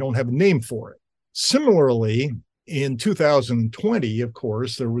 They don't have a name for it. Similarly, in 2020, of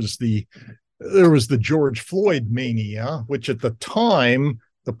course, there was the George Floyd mania, which at the time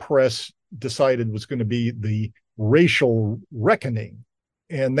the press decided was going to be the racial reckoning.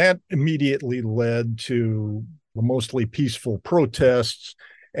 And that immediately led to the mostly peaceful protests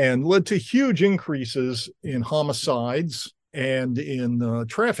and led to huge increases in homicides and in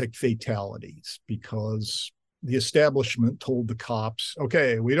traffic fatalities, because the establishment told the cops,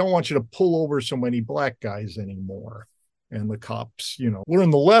 okay, we don't want you to pull over so many black guys anymore. And the cops,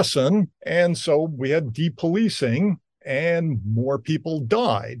 learned the lesson. And so we had depolicing, and more people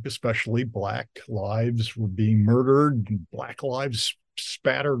died, especially black lives were being murdered, and black lives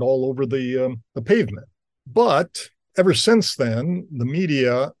spattered all over the pavement. But ever since then, the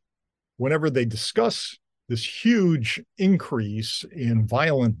media, whenever they discuss this huge increase in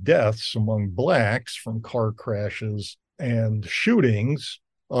violent deaths among blacks from car crashes and shootings,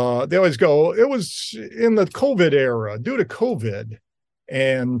 they always go, it was in the COVID era, due to COVID.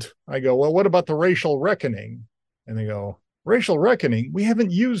 And I go, well, what about the racial reckoning? And they go, racial reckoning? We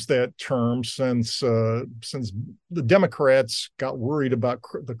haven't used that term since the Democrats got worried about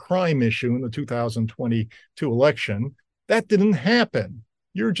the crime issue in the 2022 election. That didn't happen.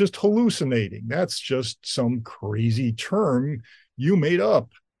 You're just hallucinating. That's just some crazy term you made up.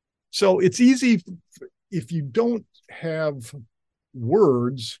 So it's easy if you don't have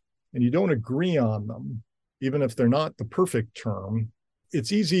words and you don't agree on them, even if they're not the perfect term,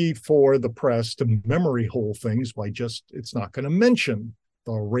 it's easy for the press to memory hole things by it's not going to mention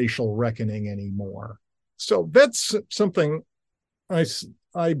the racial reckoning anymore. So that's something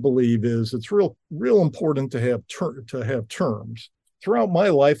I believe it's real important to have terms. Throughout my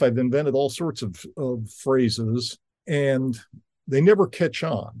life, I've invented all sorts of phrases, and they never catch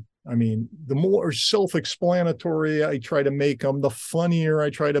on. I mean, the more self-explanatory I try to make them, the funnier I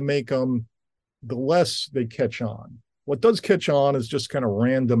try to make them, the less they catch on. What does catch on is just kind of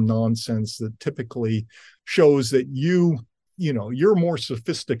random nonsense that typically shows that you're more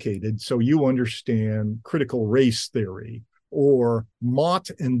sophisticated, so you understand critical race theory, or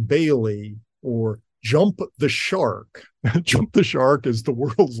Mott and Bailey, or jump the shark. Jump the shark is the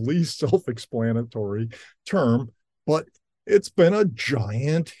world's least self-explanatory term, but it's been a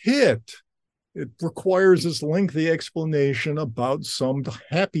giant hit. It requires this lengthy explanation about some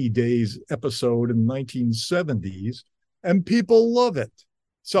Happy Days episode in the 1970s, and people love it.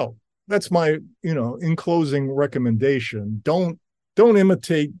 So that's my, in closing recommendation. Don't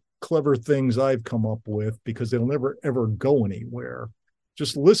imitate clever things I've come up with, because they'll never, ever go anywhere.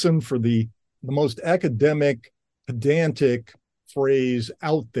 Just listen for the most academic, pedantic phrase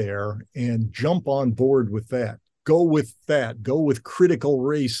out there and jump on board with that. Go with that. Go with critical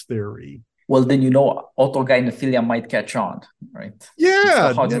race theory. Well, then, autogynephilia might catch on, right?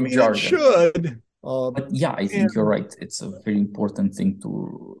 Yeah, it should. But yeah, I think you're right. It's a very important thing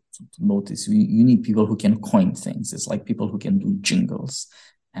to notice. You need people who can coin things. It's like people who can do jingles.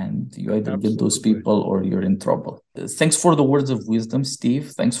 And you either get those people or you're in trouble. Thanks for the words of wisdom,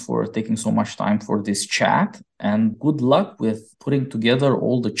 Steve. Thanks for taking so much time for this chat. And good luck with putting together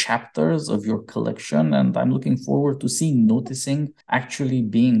all the chapters of your collection. And I'm looking forward to seeing Noticing actually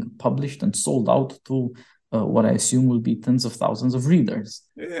being published and sold out to what I assume will be tens of thousands of readers.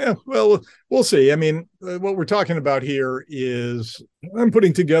 Yeah, well, we'll see. I mean, what we're talking about here is I'm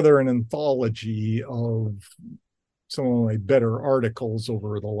putting together an anthology of some of my better articles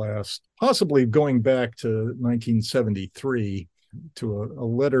over the last, possibly going back to 1973. to a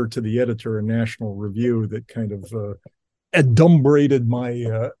letter to the editor in National Review that kind of adumbrated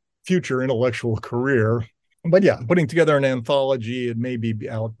my future intellectual career. But yeah, putting together an anthology. It may be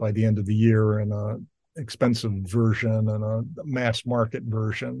out by the end of the year in a expensive version and a mass market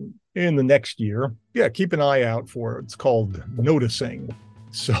version in the next year. Yeah, keep an eye out for it. It's called Noticing.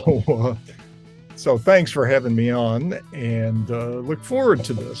 So thanks for having me on, and look forward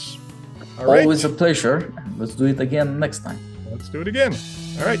to this. All right. Always a pleasure. Let's do it again next time. Let's do it again.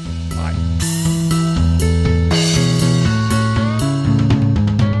 All right. Bye.